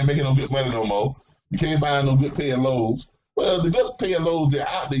trucking ain't making no good money no more. You can't buy no good paying loads. Well, the good paying loads they're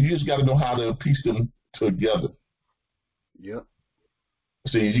out there. You just got to know how to piece them together. Yep.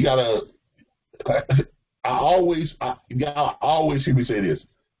 See, you gotta. Y'all always hear me say this.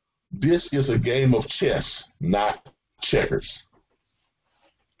 This is a game of chess, not checkers.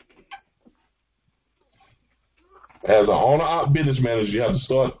 As an owner-op business manager, you have to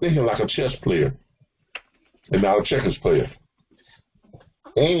start thinking like a chess player and not a checkers player.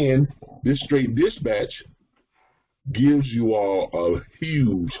 And this straight dispatch gives you all a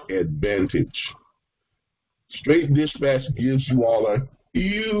huge advantage. Straight dispatch gives you all a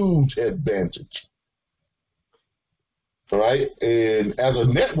huge advantage. All right? And as a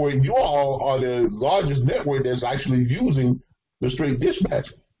network, you all are the largest network that's actually using the straight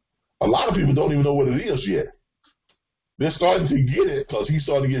dispatch. A lot of people don't even know what it is yet. They're starting to get it because he's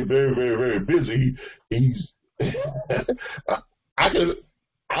starting to get very, very, very busy. He's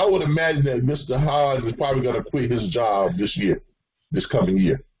I would imagine that Mr. Hodge is probably going to quit his job this coming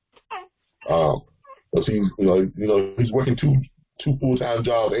year. Because he's working two full-time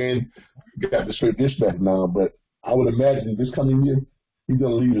jobs and got the straight dispatch now. But I would imagine this coming year he's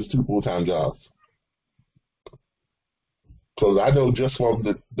going to leave his 2 full-time jobs. Because I know just from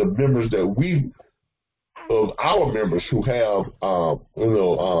the members of our members who have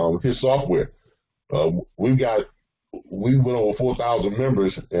his software, we went over 4,000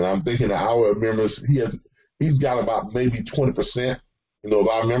 members, and I'm thinking that our members he's got about maybe 20% of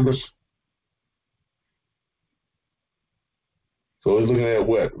our members. So he's looking at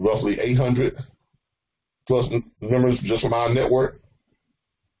what, roughly 800 plus members just from our network,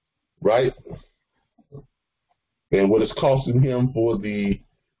 right? And what it's costing him for the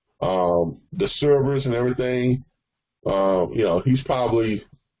servers and everything, he's probably,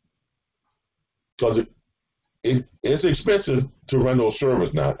 because it's expensive to run those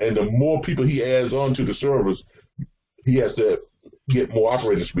servers now, and the more people he adds on to the servers, he has to get more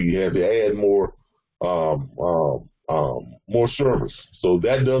operating speed. He has to add more servers. So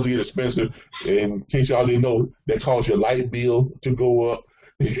that does get expensive. In case y'all didn't know, that causes your light bill to go up.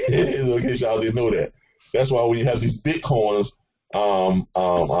 In case y'all didn't know that. That's why when you have these Bitcoins,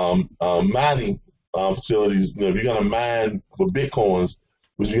 mining facilities, if you're going to mine for Bitcoins,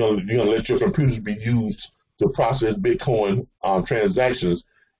 which you're going to let your computers be used to process Bitcoin transactions,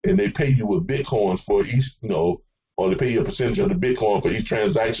 and they pay you with Bitcoins for each, or they pay you a percentage of the Bitcoin for each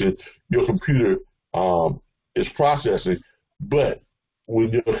transaction your computer is processing. But when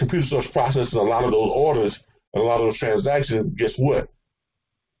your computer starts processing a lot of those orders and a lot of those transactions, guess what?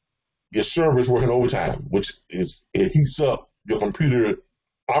 Your server is working overtime, which it heats up your computer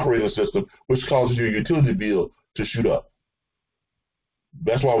operating system, which causes your utility bill to shoot up.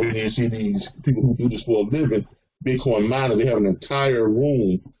 That's why when you see these people who do this for a living, Bitcoin miners, they have an entire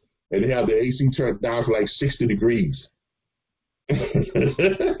room and they have the AC turned down for like 60 degrees. There's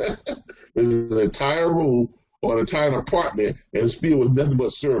an entire room or an entire apartment and it's filled with nothing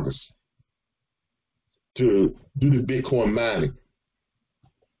but service to do the Bitcoin mining.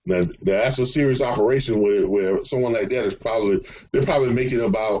 Now, that's a serious operation where someone like that is they're probably making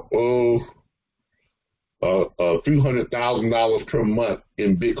about $300,000 per month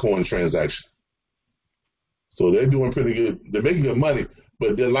in Bitcoin transactions. So they're doing pretty good. They're making good money,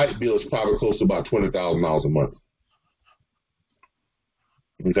 but their light bill is probably close to about $20,000 a month.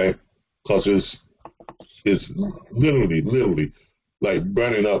 Okay, because it's literally like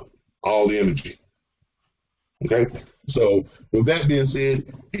burning up all the energy. Okay, so with that being said,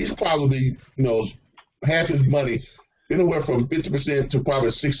 he's probably, half his money, anywhere from 50% to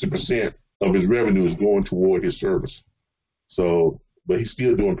probably 60% of his revenue is going toward his service. So, but he's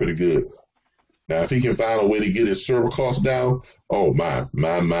still doing pretty good. Now, if he can find a way to get his server costs down, oh my.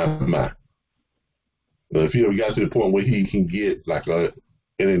 But if he ever got to the point where he can get like an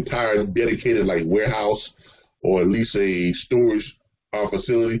entire dedicated like warehouse or at least a storage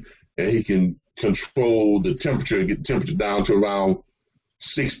facility, and he can control the temperature and get the temperature down to around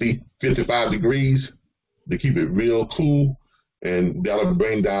 60, 55 degrees to keep it real cool, and that'll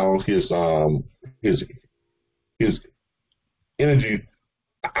bring down his energy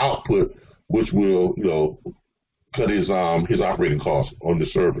output, which will cut his operating costs on the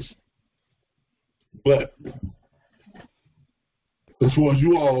service. But as far as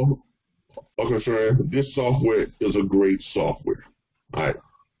you all are concerned, this software is a great software. All right.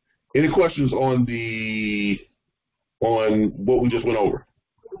 Any questions on what we just went over?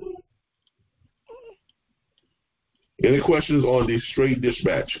 Any questions on the Str8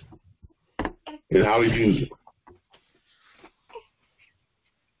 dispatch and how to use it?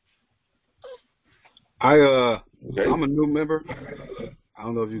 I'm a new member. I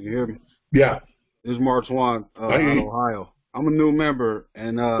don't know if you can hear me. Yeah. This is Martwan out of Ohio. I'm a new member,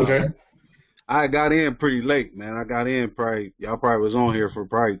 and okay. I got in pretty late, man. I got in y'all probably was on here for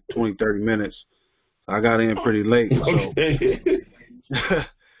probably 20, 30 minutes. I got in pretty late. Okay.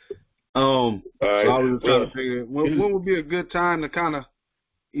 So, so I was trying to figure when would be a good time to kind of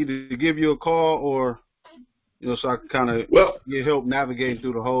either give you a call or, so I can kind of get help navigating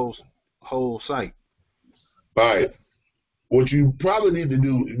through the whole site. All right. What you probably need to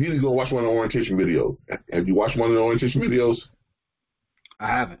do, you need to go watch one of the orientation videos. Have you watched one of the orientation videos? I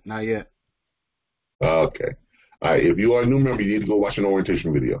haven't, not yet. Okay. All right. If you are a new member, you need to go watch an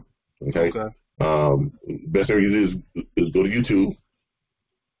orientation video. Okay. Best thing you do is go to YouTube,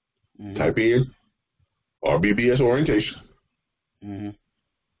 type in RBBS orientation. There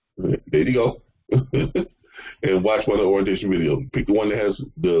you go. And watch one of the orientation videos. Pick the one that has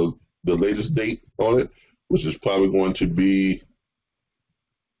the latest date on it, which is probably going to be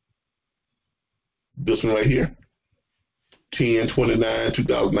this one right here,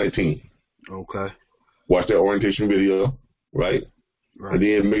 10/29/2019. Okay. Watch that orientation video, right? And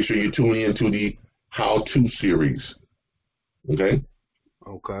then make sure you tune in to the how-to series. Okay?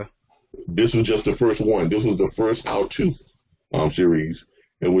 Okay. This was just the first one. This was the first how-to series.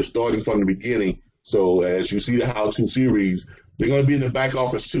 And we're starting from the beginning. So as you see the how-to series, they're going to be in the back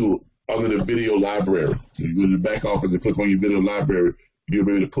office too, under the video library. You go to the back office and click on your video library, you'll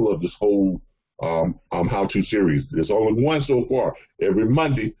be able to pull up this whole how-to series. There's only one so far. Every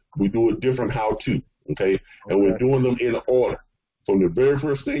Monday, we do a different how-to, okay? And we're doing them in order. From the very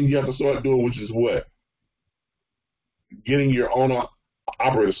first thing you have to start doing, which is what? Getting your owner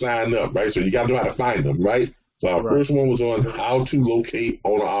operator signed up, right? So you got to know how to find them, right? So our first one was on how to locate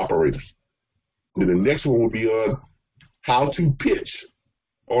owner operators. Then the next one will be on how to pitch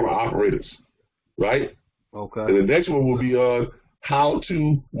owner operators, right? Okay. And the next one will be on how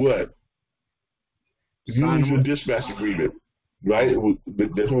to what? Use your dispatch agreement, right?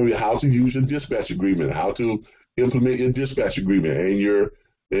 That's going to be how to use your dispatch agreement, how to implement your dispatch agreement, and your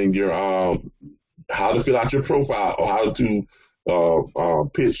how to fill out your profile, or how to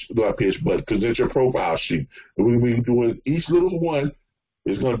present your profile sheet. And we'll be doing each little one.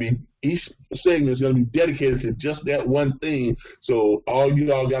 Each segment is going to be dedicated to just that one thing. So all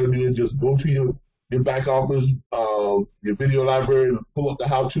you all got to do is just go to your back office, your video library, pull up the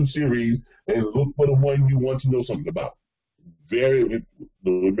how-to series, and look for the one you want to know something about. We're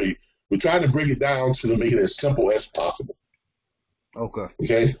trying to break it down to make it as simple as possible.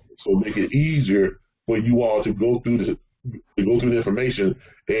 Okay. So make it easier for you all to go through the information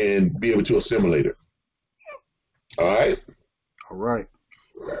and be able to assimilate it. All right.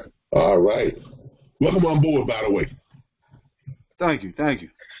 All right. Welcome on board, by the way. Thank you.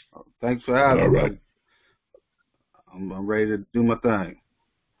 Thanks for having me. All right. I'm ready to do my thing.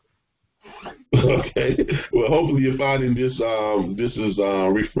 Okay. Well, hopefully you're finding this is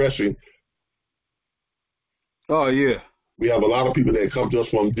refreshing. Oh, yeah. We have a lot of people that come to us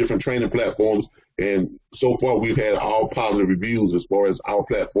from different training platforms, and so far we've had all positive reviews as far as our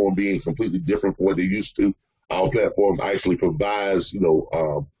platform being completely different from what they're used to. Our platform actually provides,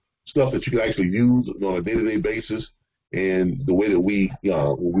 stuff that you can actually use on a day-to-day basis, and the way that we,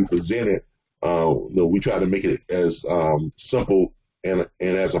 when we present it, we try to make it as simple and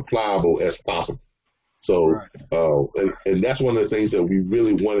as applicable as possible. So, right. And that's one of the things that we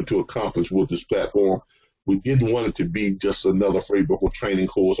really wanted to accomplish with this platform. We didn't want it to be just another freight broker training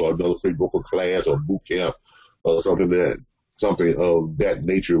course or another freight broker class or boot camp or something of that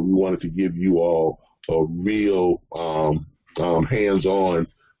nature. We wanted to give you all a real hands-on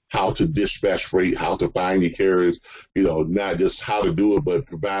how to dispatch freight, how to find your carriers, not just how to do it, but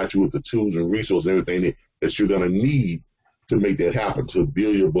provide you with the tools and resources and everything that you're going to need to make that happen, to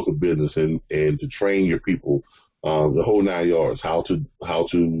build your book of business and to train your people, the whole 9 yards, how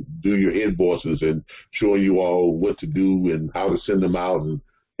to do your invoices and showing you all what to do and how to send them out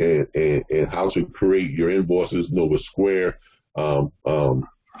and how to create your invoices, with Square. Now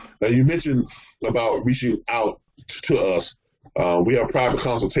you mentioned about reaching out to us. We have private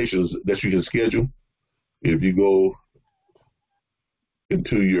consultations that you can schedule. If you go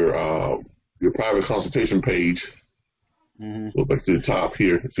into your private consultation page, go back to the top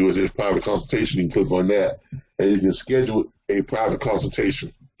here, see where it says private consultation, you can click on that, and you can schedule a private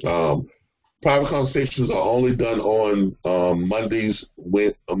consultation. Private consultations are only done on Monday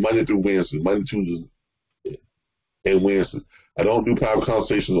through Wednesday, Monday, Tuesdays, and Wednesdays. I don't do private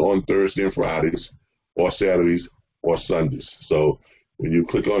consultations on Thursday and Fridays or Saturdays or Sundays. So when you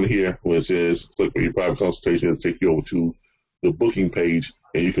click on here, when it says click for your private consultation, it'll take you over to the booking page,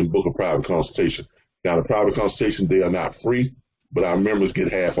 and you can book a private consultation. Now, the private consultations, they are not free, but our members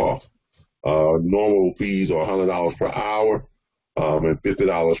get half off. Normal fees are $100 per hour and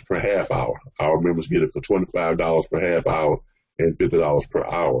 $50 per half hour. Our members get it for $25 per half hour and $50 per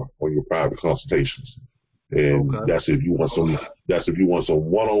hour on your private consultations. And that's if you want some. That's if you want some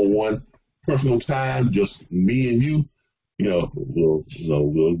one-on-one personal time, just me and you. We'll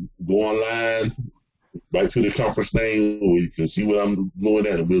go online, right to the conference name where you can see what I'm doing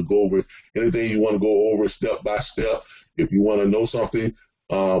at, and we'll go over anything you want to go over step by step. If you want to know something,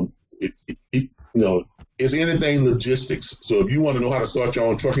 it's anything logistics. So if you want to know how to start your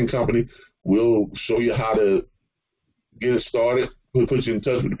own trucking company, we'll show you how to get it started. We'll put you in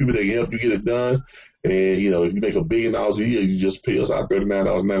touch with the people that can help you get it done. And, if you make $1 billion a year, you just pay us out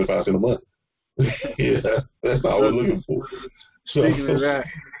 $39.95 a month. Yeah, that's all we're looking for. So, speaking of that,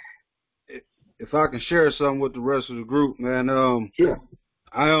 if I can share something with the rest of the group, man, sure.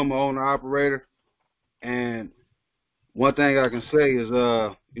 I am an owner-operator, and one thing I can say is,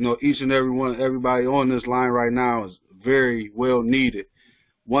 each and everybody on this line right now is very well needed.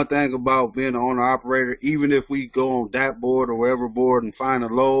 One thing about being an owner-operator, even if we go on that board or wherever board and find a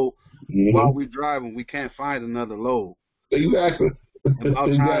load, while we're driving, we can't find another load. Exactly. And about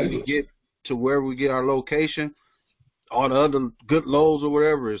time to get to where we get our location, all the other good loads or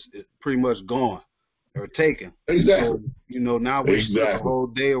whatever is pretty much gone or taken. Exactly. So, now we spend the whole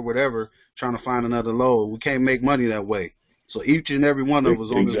day or whatever trying to find another load. We can't make money that way. So each and every one of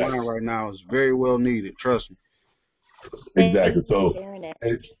us on this line right now is very well needed. Trust me. Exactly. So,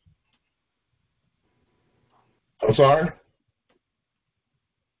 I'm sorry?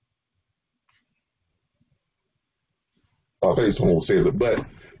 I think someone will say that. But,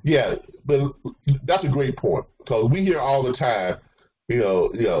 yeah, but that's a great point, because we hear all the time,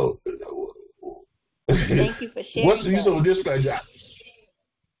 Thank you for sharing. What's the use of a dispatch job?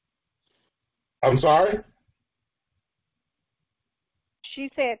 I'm sorry? She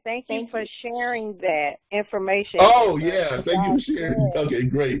said, thank you for sharing that information. Oh, yeah. Thank you for sharing. Okay,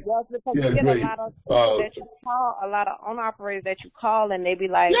 great. Yes, because you get great. a lot of people that you call, a lot of owner-operators that you call, and they be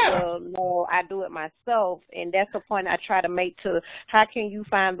like, well, no, I do it myself. And that's the point I try to make to how can you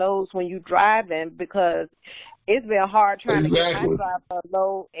find those when you driving, because it's been hard trying to get my driver a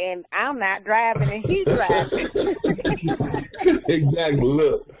load, and I'm not driving, and he's driving. Exactly.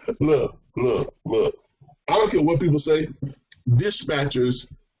 Look. I don't care what people say. Dispatchers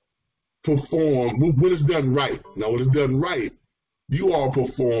perform when it's done right. Now, when it's done right, you all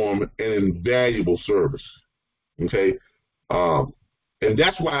perform an invaluable service. Okay, and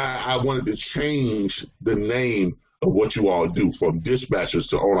that's why I wanted to change the name of what you all do from dispatchers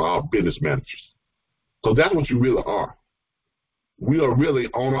to owner-op business managers. So that's what you really are. we are really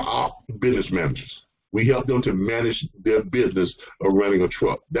owner-op business managers. We help them to manage their business of running a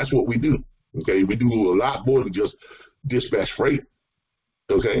truck. That's what we do. Okay, we do a lot more than just dispatch freight.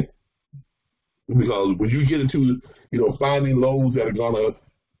 Okay, because when you get into finding loads that are gonna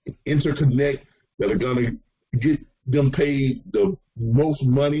interconnect, that are gonna get them paid the most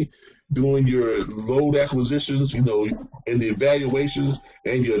money, doing your load acquisitions, and the evaluations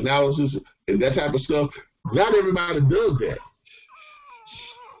and your analysis and that type of stuff. Not everybody does that.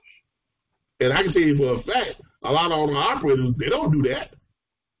 And I can tell you for a fact, a lot of owner-operators, they don't do that.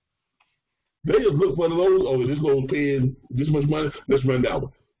 They just look for the load. Oh, this load's paying this much money, let's run that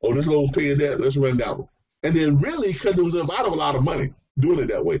one. Oh, this load's paying that, let's run that one. And then really cut themselves out of a lot of money doing it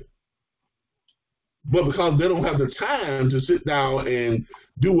that way. But because they don't have the time to sit down and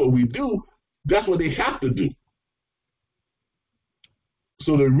do what we do, that's what they have to do.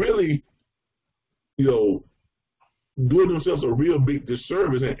 So they're really, doing themselves a real big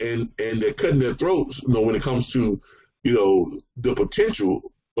disservice, and they're cutting their throats, when it comes to, the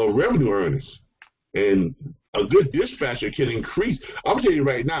potential of revenue earners. And a good dispatcher can increase. I'm telling you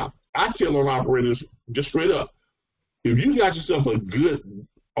right now, I tell owner-operators just straight up, if you got yourself a good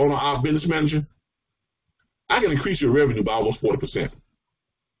owner-op business manager, I can increase your revenue by almost 40%.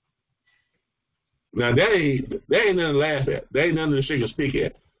 Now, that ain't nothing to laugh at. That ain't nothing to shake a stick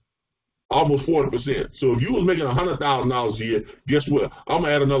at. Almost 40%. So if you was making $100,000 a year, guess what? I'm going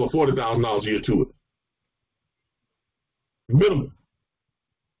to add another $40,000 a year to it. Minimum.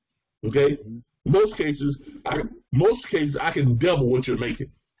 Okay? Most cases, I can double what you're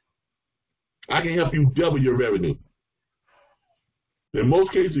making. I can help you double your revenue. In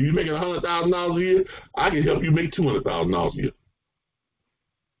most cases, if you're making $100,000 a year, I can help you make $200,000 a year.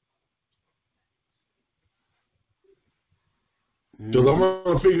 So I'm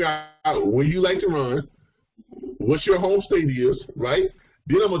going to figure out where you like to run, what your home state is, right?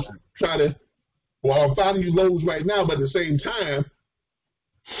 Then I'm going to try to, I'm finding you loads right now, but at the same time,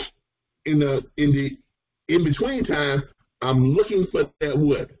 in between time, I'm looking for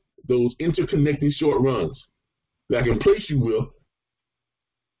those interconnecting short runs that I can place you with,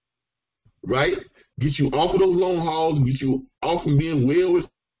 right? Get you off of those long hauls, get you off from being way away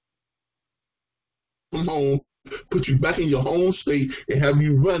from home, put you back in your home state, and have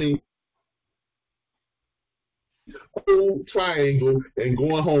you running a whole triangle and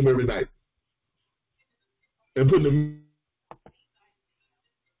going home every night. And putting the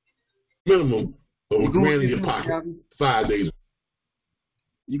minimum of $1,000 in your pocket 5 days.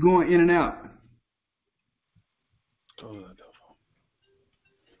 You're going in and out.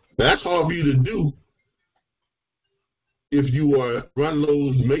 That's hard for you to do if you are run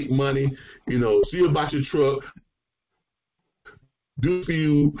loads, make money, see about your truck, do for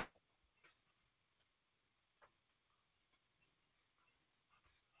you.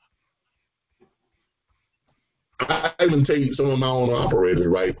 I even take some of my own operators,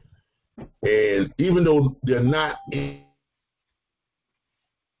 right? And even though they're not in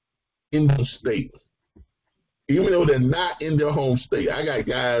the state, even though they're not in their home state, I got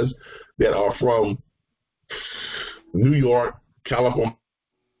guys that are from New York, California.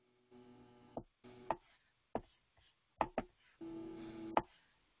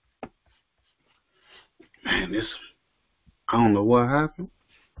 Man, I don't know what happened.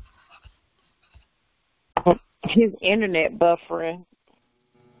 His internet buffering.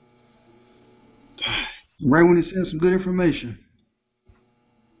 Right when it says some good information.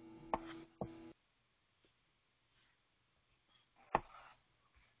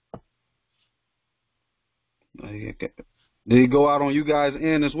 Did he go out on you guys'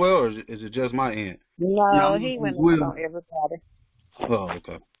 end as well, or is it just my end? No, he went out on everybody. Oh,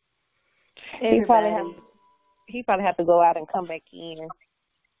 okay. He probably have to go out and come back in.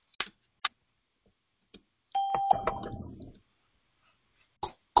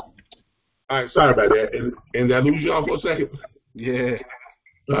 All right, sorry about that. And did I lose y'all for a second? Yeah.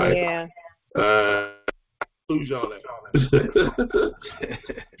 All right. Yeah. Lose y'all that.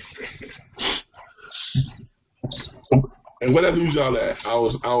 And what I lose y'all at? I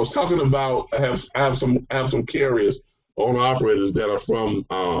was talking about I have some carriers, owner operators that are from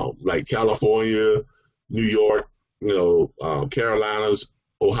like California, New York, Carolinas,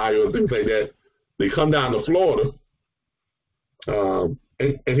 Ohio, things like that. They come down to Florida.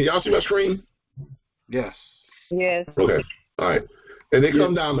 And can y'all see my screen? Yes. Yes. Okay. All right. And they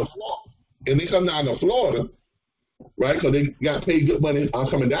come down to Florida, right? Because they got paid good money on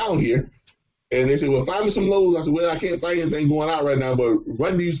coming down here. And they said, well, find me some loads. I said, well, I can't find anything going out right now, but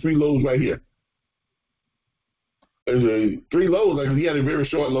run these 3 loads right here. There's 3 loads. Like, he had a very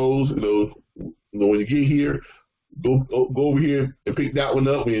short loads. When you get here, go over here and pick that one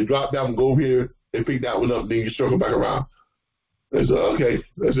up. When you drop that one, go over here and pick that one up. Then you circle back around. I said, okay.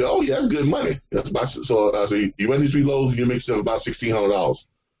 I said, oh, yeah, that's good money. That's about, so I said, you run these 3 loads, you make yourself about $1,600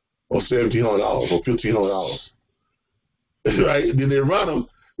 or $1,700 or $1,500. Right? And then they run them.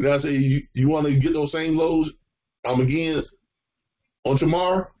 And I say, you want to get those same loads again on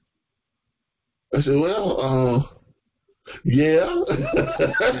tomorrow? I said, well, yeah.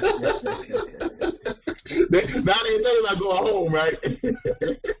 Now they know about going home, right?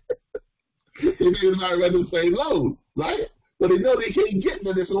 They just not running the same load, right? But they know they can't get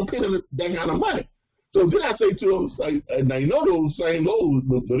them. They're going to pay them that kind of money. So then I say to them, like, and they know those same loads,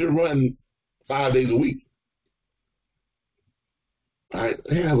 but they run 5 days a week. All right,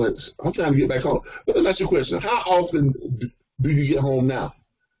 yeah, but I'm trying to get back home. But let me ask you a question. How often do you get home now?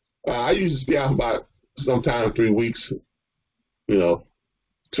 I usually stay out about sometime 3 weeks, 2-3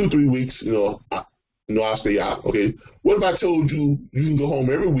 weeks, I'll stay out. Okay. What if I told you you can go home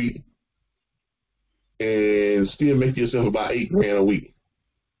every week and still make yourself about $8,000 a week?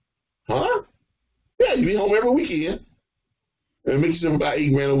 Huh? Yeah, you be home every weekend and make yourself about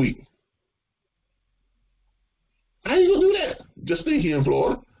 $8,000 a week. How you gonna do that? Just stay here in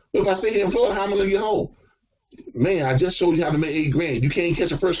Florida. But if I stay here in Florida, how am I gonna get home? Man, I just showed you how to make $8,000. You can't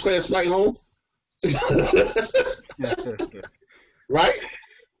catch a first class flight home? Right?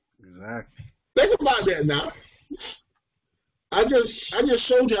 Exactly. Think about that now. I just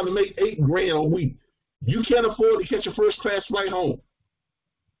showed you how to make $8,000 a week. You can't afford to catch a first class flight home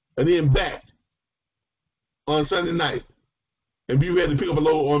and then back on Sunday night and be ready to pick up a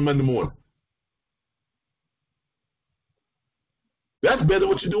load on Monday morning. That's better than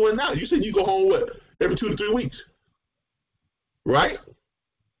what you're doing now. You said you go home, what, every 2 to 3 weeks? Right?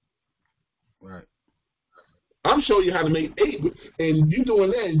 Right. I'm showing you how to make 8, and you doing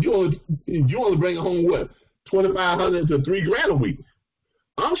that, and you only bring home, what, $2,500 to $3,000 a week.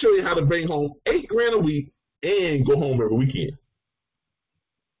 I'm showing you how to bring home $8,000 a week and go home every weekend.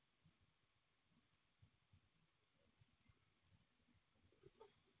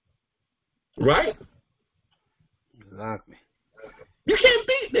 Right? Exactly. You can't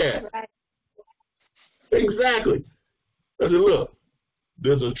beat that. Exactly. I said, look,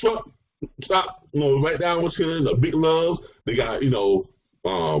 there's a truck stop, right down what's here, a Big Love. They got,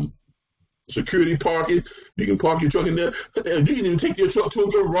 security parking. You can park your truck in there. You can even take your truck to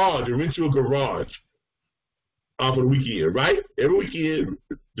a garage and rent you a garage for the weekend, right? Every weekend,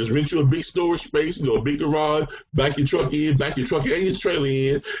 just rent you a big storage space, a big garage, back your truck and your trailer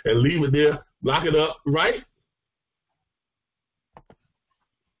in, and leave it there, lock it up, right?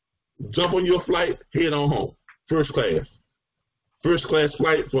 Jump on your flight, head on home. First class. First class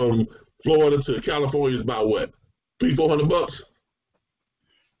flight from Florida to California is about what? $300-400?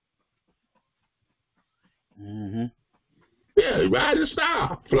 Mm-hmm. Yeah, ride in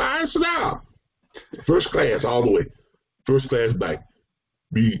style, fly in style. First class all the way. First class back.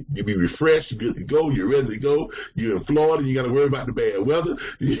 You be refreshed, you're good to go, you're ready to go. You're in Florida, you got to worry about the bad weather.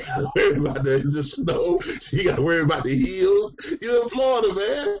 You got to worry about the snow. You got to worry about the hills. You're in Florida,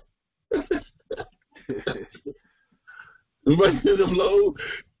 man. Them low.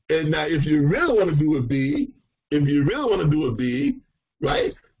 And now, if you really want to do it big,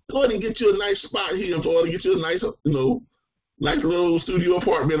 right? Go ahead and get you a nice spot here in Florida. Get you a nice, nice little studio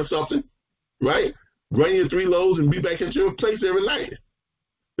apartment or something, right? Run your 3 loads and be back at your place every night,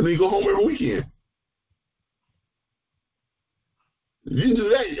 and then you go home every weekend. If you do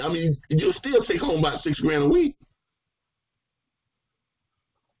that, I mean, you'll still take home about $6,000 a week.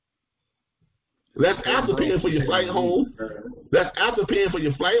 That's after paying for your flight home. That's after paying for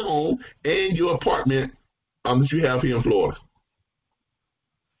your flight home and your apartment that you have here in Florida.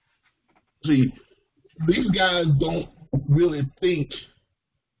 See, these guys don't really think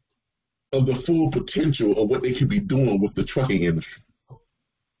of the full potential of what they could be doing with the trucking industry.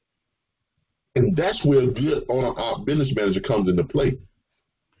 And that's where a good owner business manager comes into play.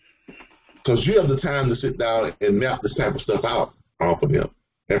 Because you have the time to sit down and map this type of stuff out off of them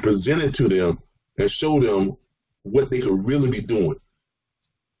and present it to them and show them what they could really be doing.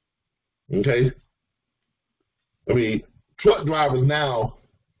 Okay? I mean, truck drivers now,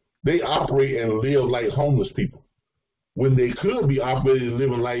 they operate and live like homeless people when they could be operating and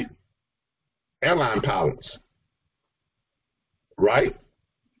living like airline pilots. Right?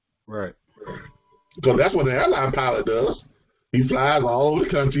 Right. Because that's what an airline pilot does. He flies all over the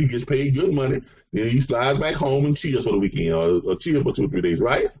country, gets paid good money, then he flies back home and chills for the weekend or chill for 2 or 3 days,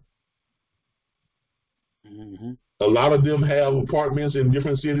 right? Mm-hmm. A lot of them have apartments in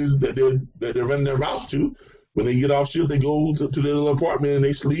different cities that they're running their routes to. When they get off shift, they go to their little apartment and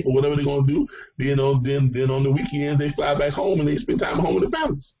they sleep or whatever they're gonna do. Then on the weekends they fly back home and they spend time at home with their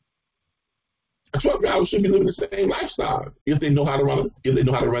families. Truck drivers should be living the same lifestyle if they know how to run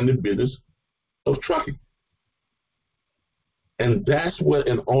the business of trucking. And that's what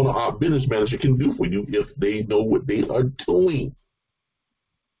an owner or business manager can do for you if they know what they are doing.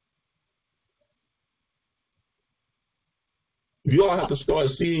 You all have to start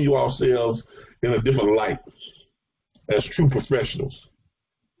seeing yourselves in a different light as true professionals.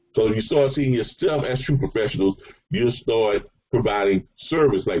 So if you start seeing yourself as true professionals, you'll start providing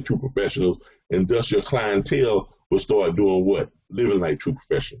service like true professionals, and thus your clientele will start doing what? Living like true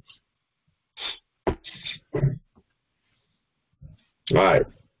professionals. All right.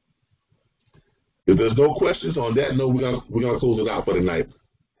 If there's no questions on that note, we're gonna close it out for the night.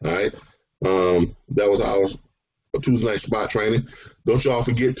 All right. That was our Tuesday night spot training. Don't y'all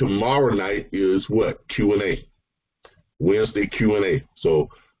forget, tomorrow night is what? Q&A. Wednesday Q&A. So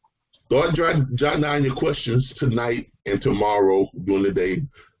start jotting down your questions tonight and tomorrow during the day.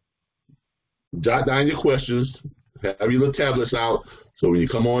 Jot down your questions. Have your little tablets out. So when you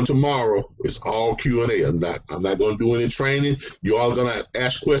come on tomorrow, it's all Q&A. I'm not going to do any training. You all are going to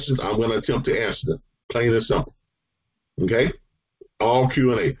ask questions. I'm going to attempt to answer them. Plain and simple. Okay? All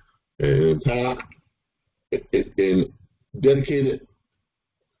Q&A. And dedicated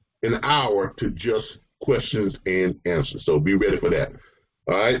an hour to just questions and answers. So be ready for that.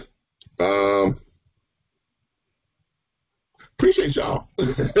 All right? Appreciate y'all.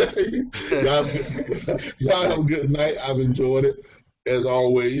 Y'all have a good night. I've enjoyed it. As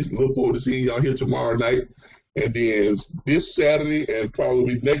always, look forward to seeing y'all here tomorrow night. And then this Saturday and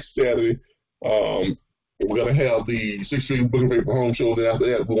probably next Saturday, we're going to have the 6th Street Booking Paper Home Show. And after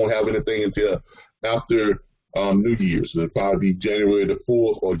that, we won't have anything until after New Year's. So it'll probably be January the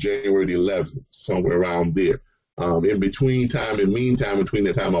 4th or January the 11th, somewhere around there. In between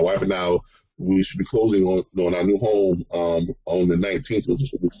that time, my wife and I, we should be closing on our new home on the 19th, which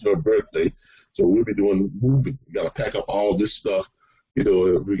is her birthday. So we'll be doing moving. We got to pack up all this stuff. You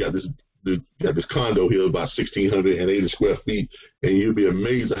know, we got this condo here, about 1,680 square feet, and you'll be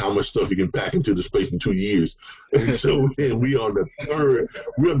amazed at how much stuff you can pack into this place in 2 years. And so we're on the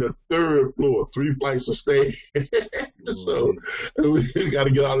third floor, 3 flights of stairs. So we got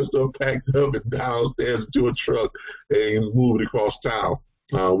to get all this stuff packed up and downstairs into a truck and move it across town.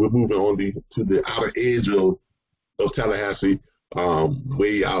 We're moving to the outer edge of Tallahassee,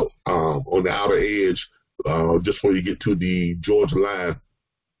 way out on the outer edge, just before you get to the Georgia line.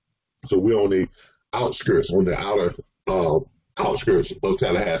 So we're on the outer outskirts of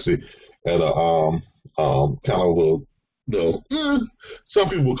Tallahassee at a kind of some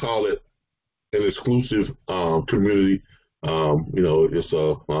people would call it an exclusive community. It's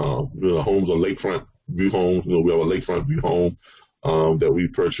homes are lakefront view homes. We have a lakefront view home that we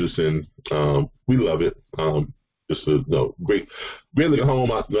purchased, and we love it. It's a great looking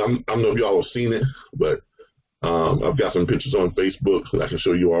home. I don't know if y'all have seen it, but I've got some pictures on Facebook that I can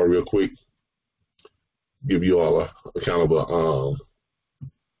show you all real quick. Give you all a kind of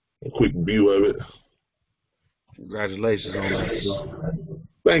a quick view of it. Congratulations on that.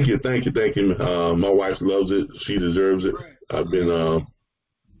 Thank you. My wife loves it. She deserves it. I've been, I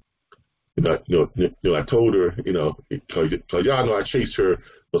told her, because y'all know I chased her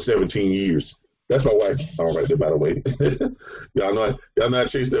for 17 years. That's my wife. All right there, by the way. y'all know I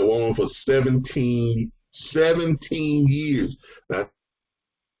chased that woman for 17 years. Now,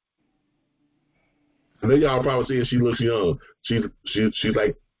 I know y'all probably saying she looks young. She's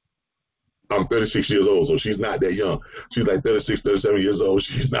like, I'm 36 years old, so she's not that young. She's like 36, 37 years old.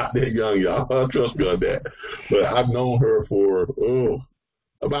 She's not that young, y'all. Trust me on that. But I've known her for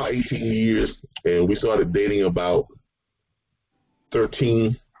about 18 years, and we started dating about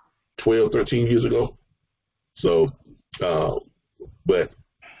 12, 13 years ago. So, but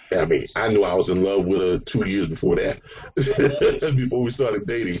I mean, I knew I was in love with her 2 years before that, before we started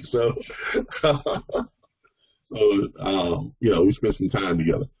dating. So, we spent some time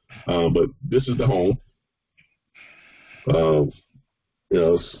together. But this is the home.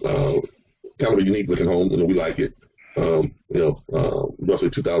 It's kind of a unique looking home. We like it. Roughly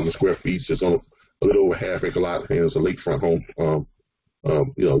 2,000 square feet. It's on a little over half-acre lot, and it's a lakefront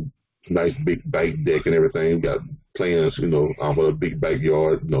home. Nice big bike deck and everything. We got plans, for a big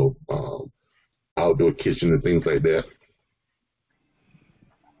backyard, outdoor kitchen and things like that.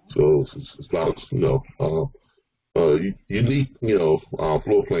 So it's a lot of, unique,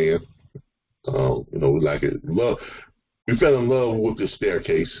 floor plan. We like it. We fell in love with the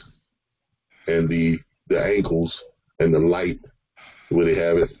staircase and the angles and the light where they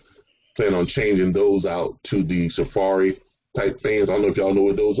have it. plan on changing those out to the Safari type fans. I don't know if y'all know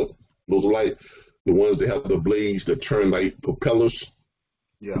what those are like. The ones that have the blades that turn like propellers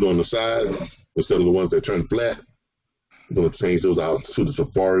on the side instead of the ones that turn flat. We're going to change those out to the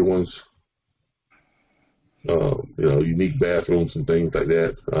Safari ones. Unique bathrooms and things like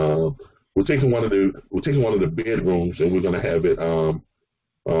that. We're taking one of the bedrooms and we're going to have it.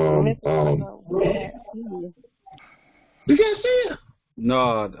 You can't see it?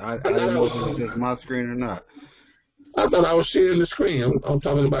 No, I didn't know if it was my screen or not. I thought I was sharing the screen. I'm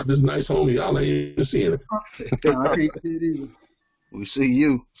talking about this nice home. Y'all ain't even seeing it. I can't see it either. We see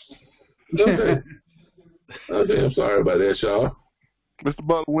you. Okay. Okay, I'm sorry about that, y'all. Mr.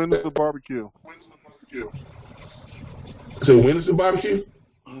 Butler, when is the barbecue? So when is the barbecue?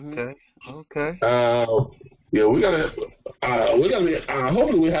 Okay. Yeah, we gotta be.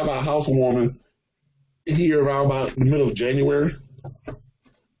 Hopefully, we have our housewarming here around about the middle of January.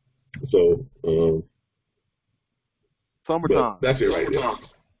 So, summertime. That's it right there.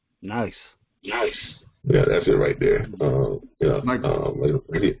 Nice. Yeah, that's it right there.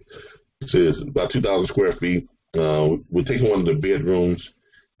 It says about 2,000 square feet. We're taking one of the bedrooms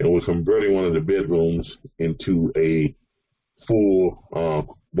and we're converting one of the bedrooms into a full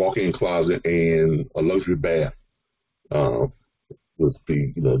walk-in closet and a luxury bath with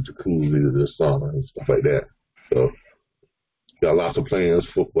the jacuzzi, the sauna, and stuff like that. So got lots of plans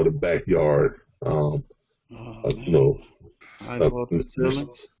for the backyard. And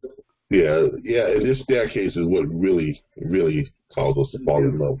this staircase is what really caused us to fall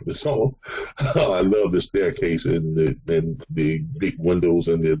in love with this home. I love the staircase and the big windows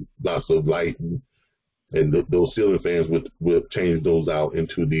and the lots of light and those ceiling fans. We'll change those out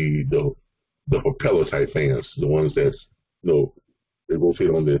into the propeller type fans, the ones that they rotate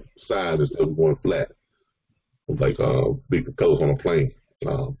on the side instead of going flat, like big propellers on a plane.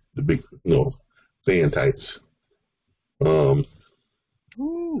 The big fan types. Love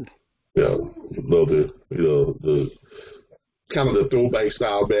the kind of the throwback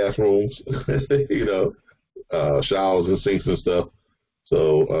style bathrooms, showers and sinks and stuff.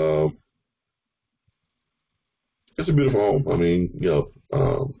 So it's a beautiful home. I mean,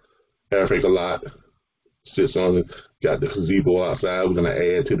 half acre lot, sits on it. Got the gazebo outside. We're gonna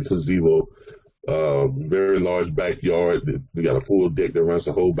add to the gazebo. Very large backyard. We got a full deck that runs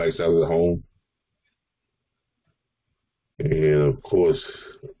the whole back side of the home. And of course,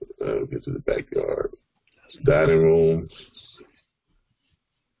 get to the backyard. Dining room.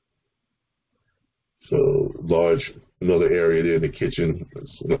 So large, another area there in the kitchen.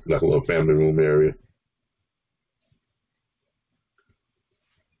 It's like a little family room area.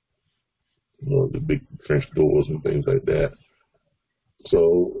 The big French doors and things like that.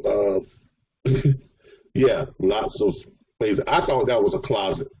 So, yeah, lots of places. I thought that was a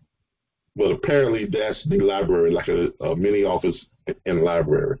closet, but apparently that's the library, like a mini office and a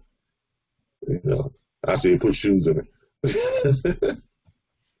library. I said put shoes in it.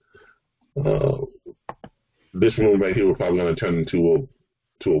 This room right here we're probably going to turn into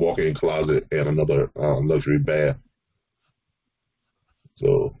a walk-in closet and another luxury bath.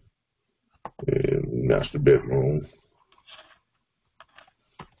 So, and master bedroom.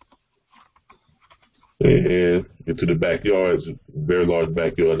 And get to the backyard. It's a very large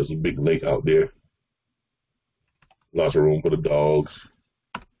backyard. There's a big lake out there. Lots of room for the dogs.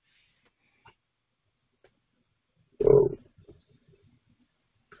 So,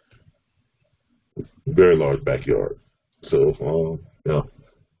 very large backyard. So,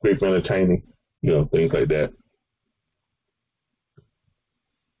 great for entertaining, things like that.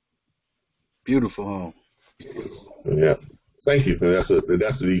 Beautiful home. Yeah. Thank you. And that's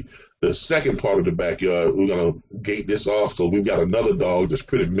the second part of the backyard. We're gonna gate this off. So we've got another dog that's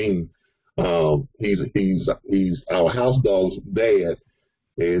pretty mean. He's our house dog's dad,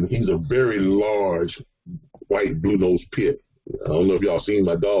 and he's a very large white blue-nosed pit. I don't know if y'all seen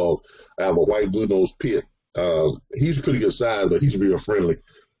my dog. I have a white blue-nosed pit. He's a pretty good size, but he's real friendly.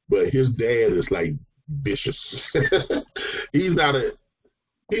 But his dad is like vicious. He's not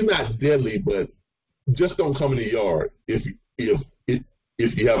deadly, but just don't come in the yard if you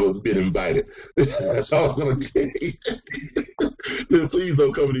haven't been invited. That's all I'm gonna say. Please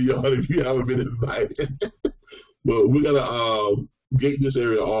don't come in the yard if you haven't been invited. But we're gonna gate this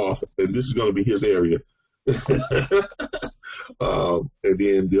area off, and this is gonna be his area. And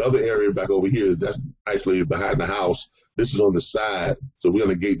then the other area back over here, that's isolated behind the house. This is on the side, so we're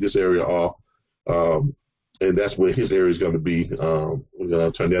gonna gate this area off. And that's where his area is going to be. We're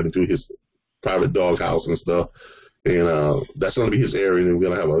going to turn that into his private dog house and stuff. And that's going to be his area. And we're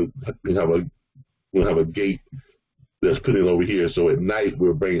going to have a gate that's put in over here. So at night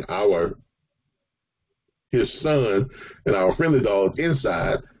we'll bring his son and our friendly dog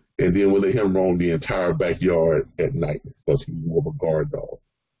inside, and then we'll let him roam the entire backyard at night because he's more of a guard dog.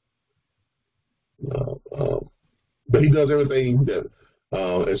 But he does everything that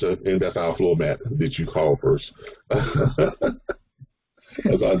and that's our floor mat that you call first. That's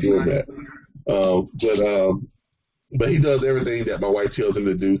our door mat. But he does everything that my wife tells him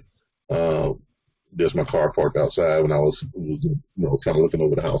to do. There's my car parked outside when I was kind of looking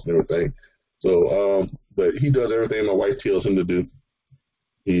over the house and everything. So, but he does everything my wife tells him to do.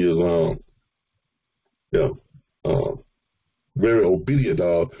 He is, very obedient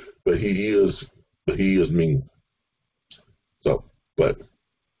dog, but he is mean. So, but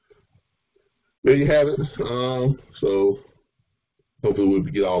there you have it. So hopefully we'll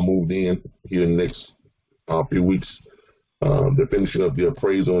get all moved in here in the next few weeks. They're finishing up the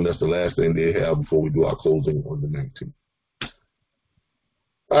appraisal, and that's the last thing they have before we do our closing on the 19th.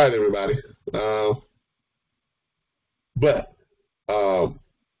 All right, everybody. But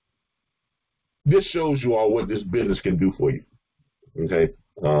this shows you all what this business can do for you. Okay,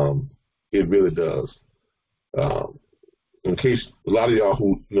 it really does. In case a lot of y'all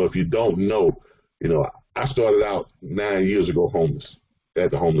who if you don't know, I started out 9 years ago homeless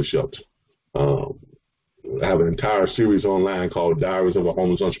at the homeless shelter. I have an entire series online called Diaries of a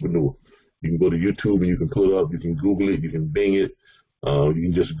Homeless Entrepreneur. You can go to YouTube and you can pull it up. You can Google it. You can Bing it. You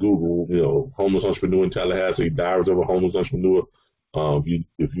can just Google, homeless entrepreneur in Tallahassee, Diaries of a Homeless Entrepreneur.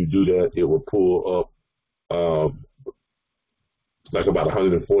 If you do that, it will pull up like about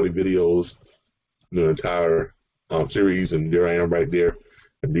 140 videos, the entire series, and there I am right there.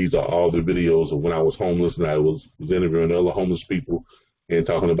 And these are all the videos of when I was homeless and I was interviewing other homeless people and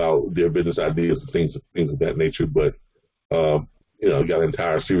talking about their business ideas and things of that nature. But I got an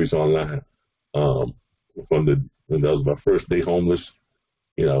entire series online that was my first day homeless.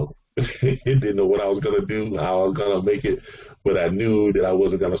 Didn't know what I was gonna do, how I was gonna make it, but I knew that I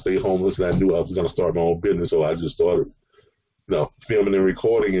wasn't gonna stay homeless, and I knew I was gonna start my own business. So I just started, filming and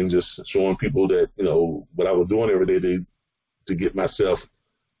recording and just showing people that what I was doing every day to get myself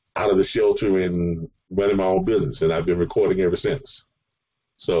out of the shelter and running my own business, and I've been recording ever since.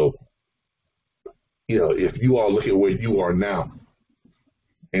 So, if you all look at where you are now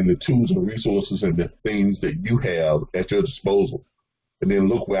and the tools and resources and the things that you have at your disposal, and then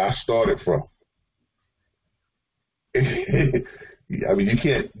look where I started from. I mean, you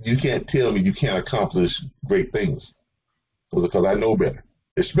can't tell me you can't accomplish great things because I know better,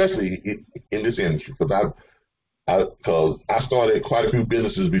 especially in this industry. Because I started quite a few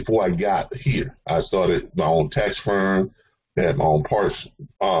businesses before I got here. I started my own tax firm, had my own parts,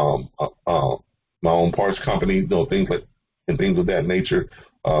 company, things of that nature.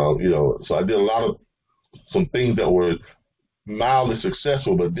 So I did some things that were mildly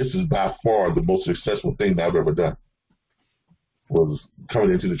successful, but this is by far the most successful thing that I've ever done. Was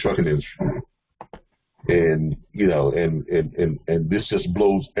coming into the trucking industry, and and this just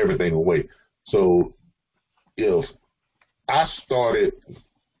blows everything away. So if I started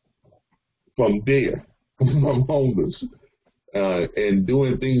from there, from homeless, and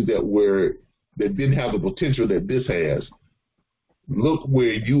doing things that didn't have the potential that this has, look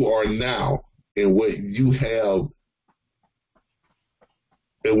where you are now and what you have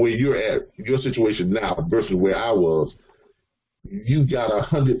and where you're at, your situation now versus where I was. You got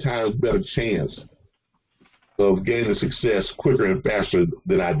 100 times better chance of gaining success quicker and faster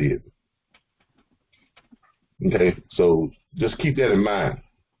than I did. Okay, so just keep that in mind,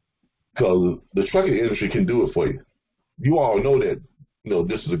 because the trucking industry can do it for you. You all know that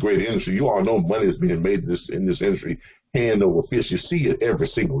this is a great industry. You all know money is being made in this industry hand over fist. You see it every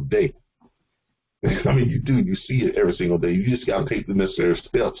single day. I mean, you do. You see it every single day. You just got to take the necessary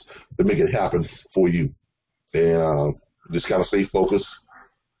steps to make it happen for you. And just got to stay focused,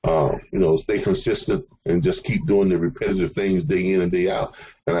 stay consistent, and just keep doing the repetitive things day in and day out.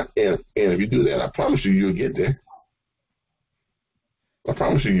 And if you do that, I promise you'll get there. I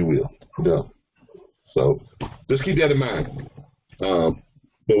promise you will. So just keep that in mind.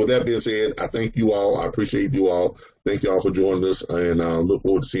 But with that being said, I thank you all. I appreciate you all. Thank you all for joining us, and look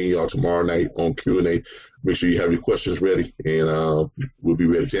forward to seeing you all tomorrow night on Q&A. Make sure you have your questions ready, and we'll be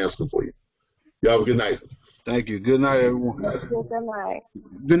ready to answer them for you. Y'all have a good night. Thank you. Good night, everyone. Good night.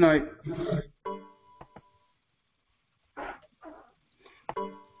 Good night.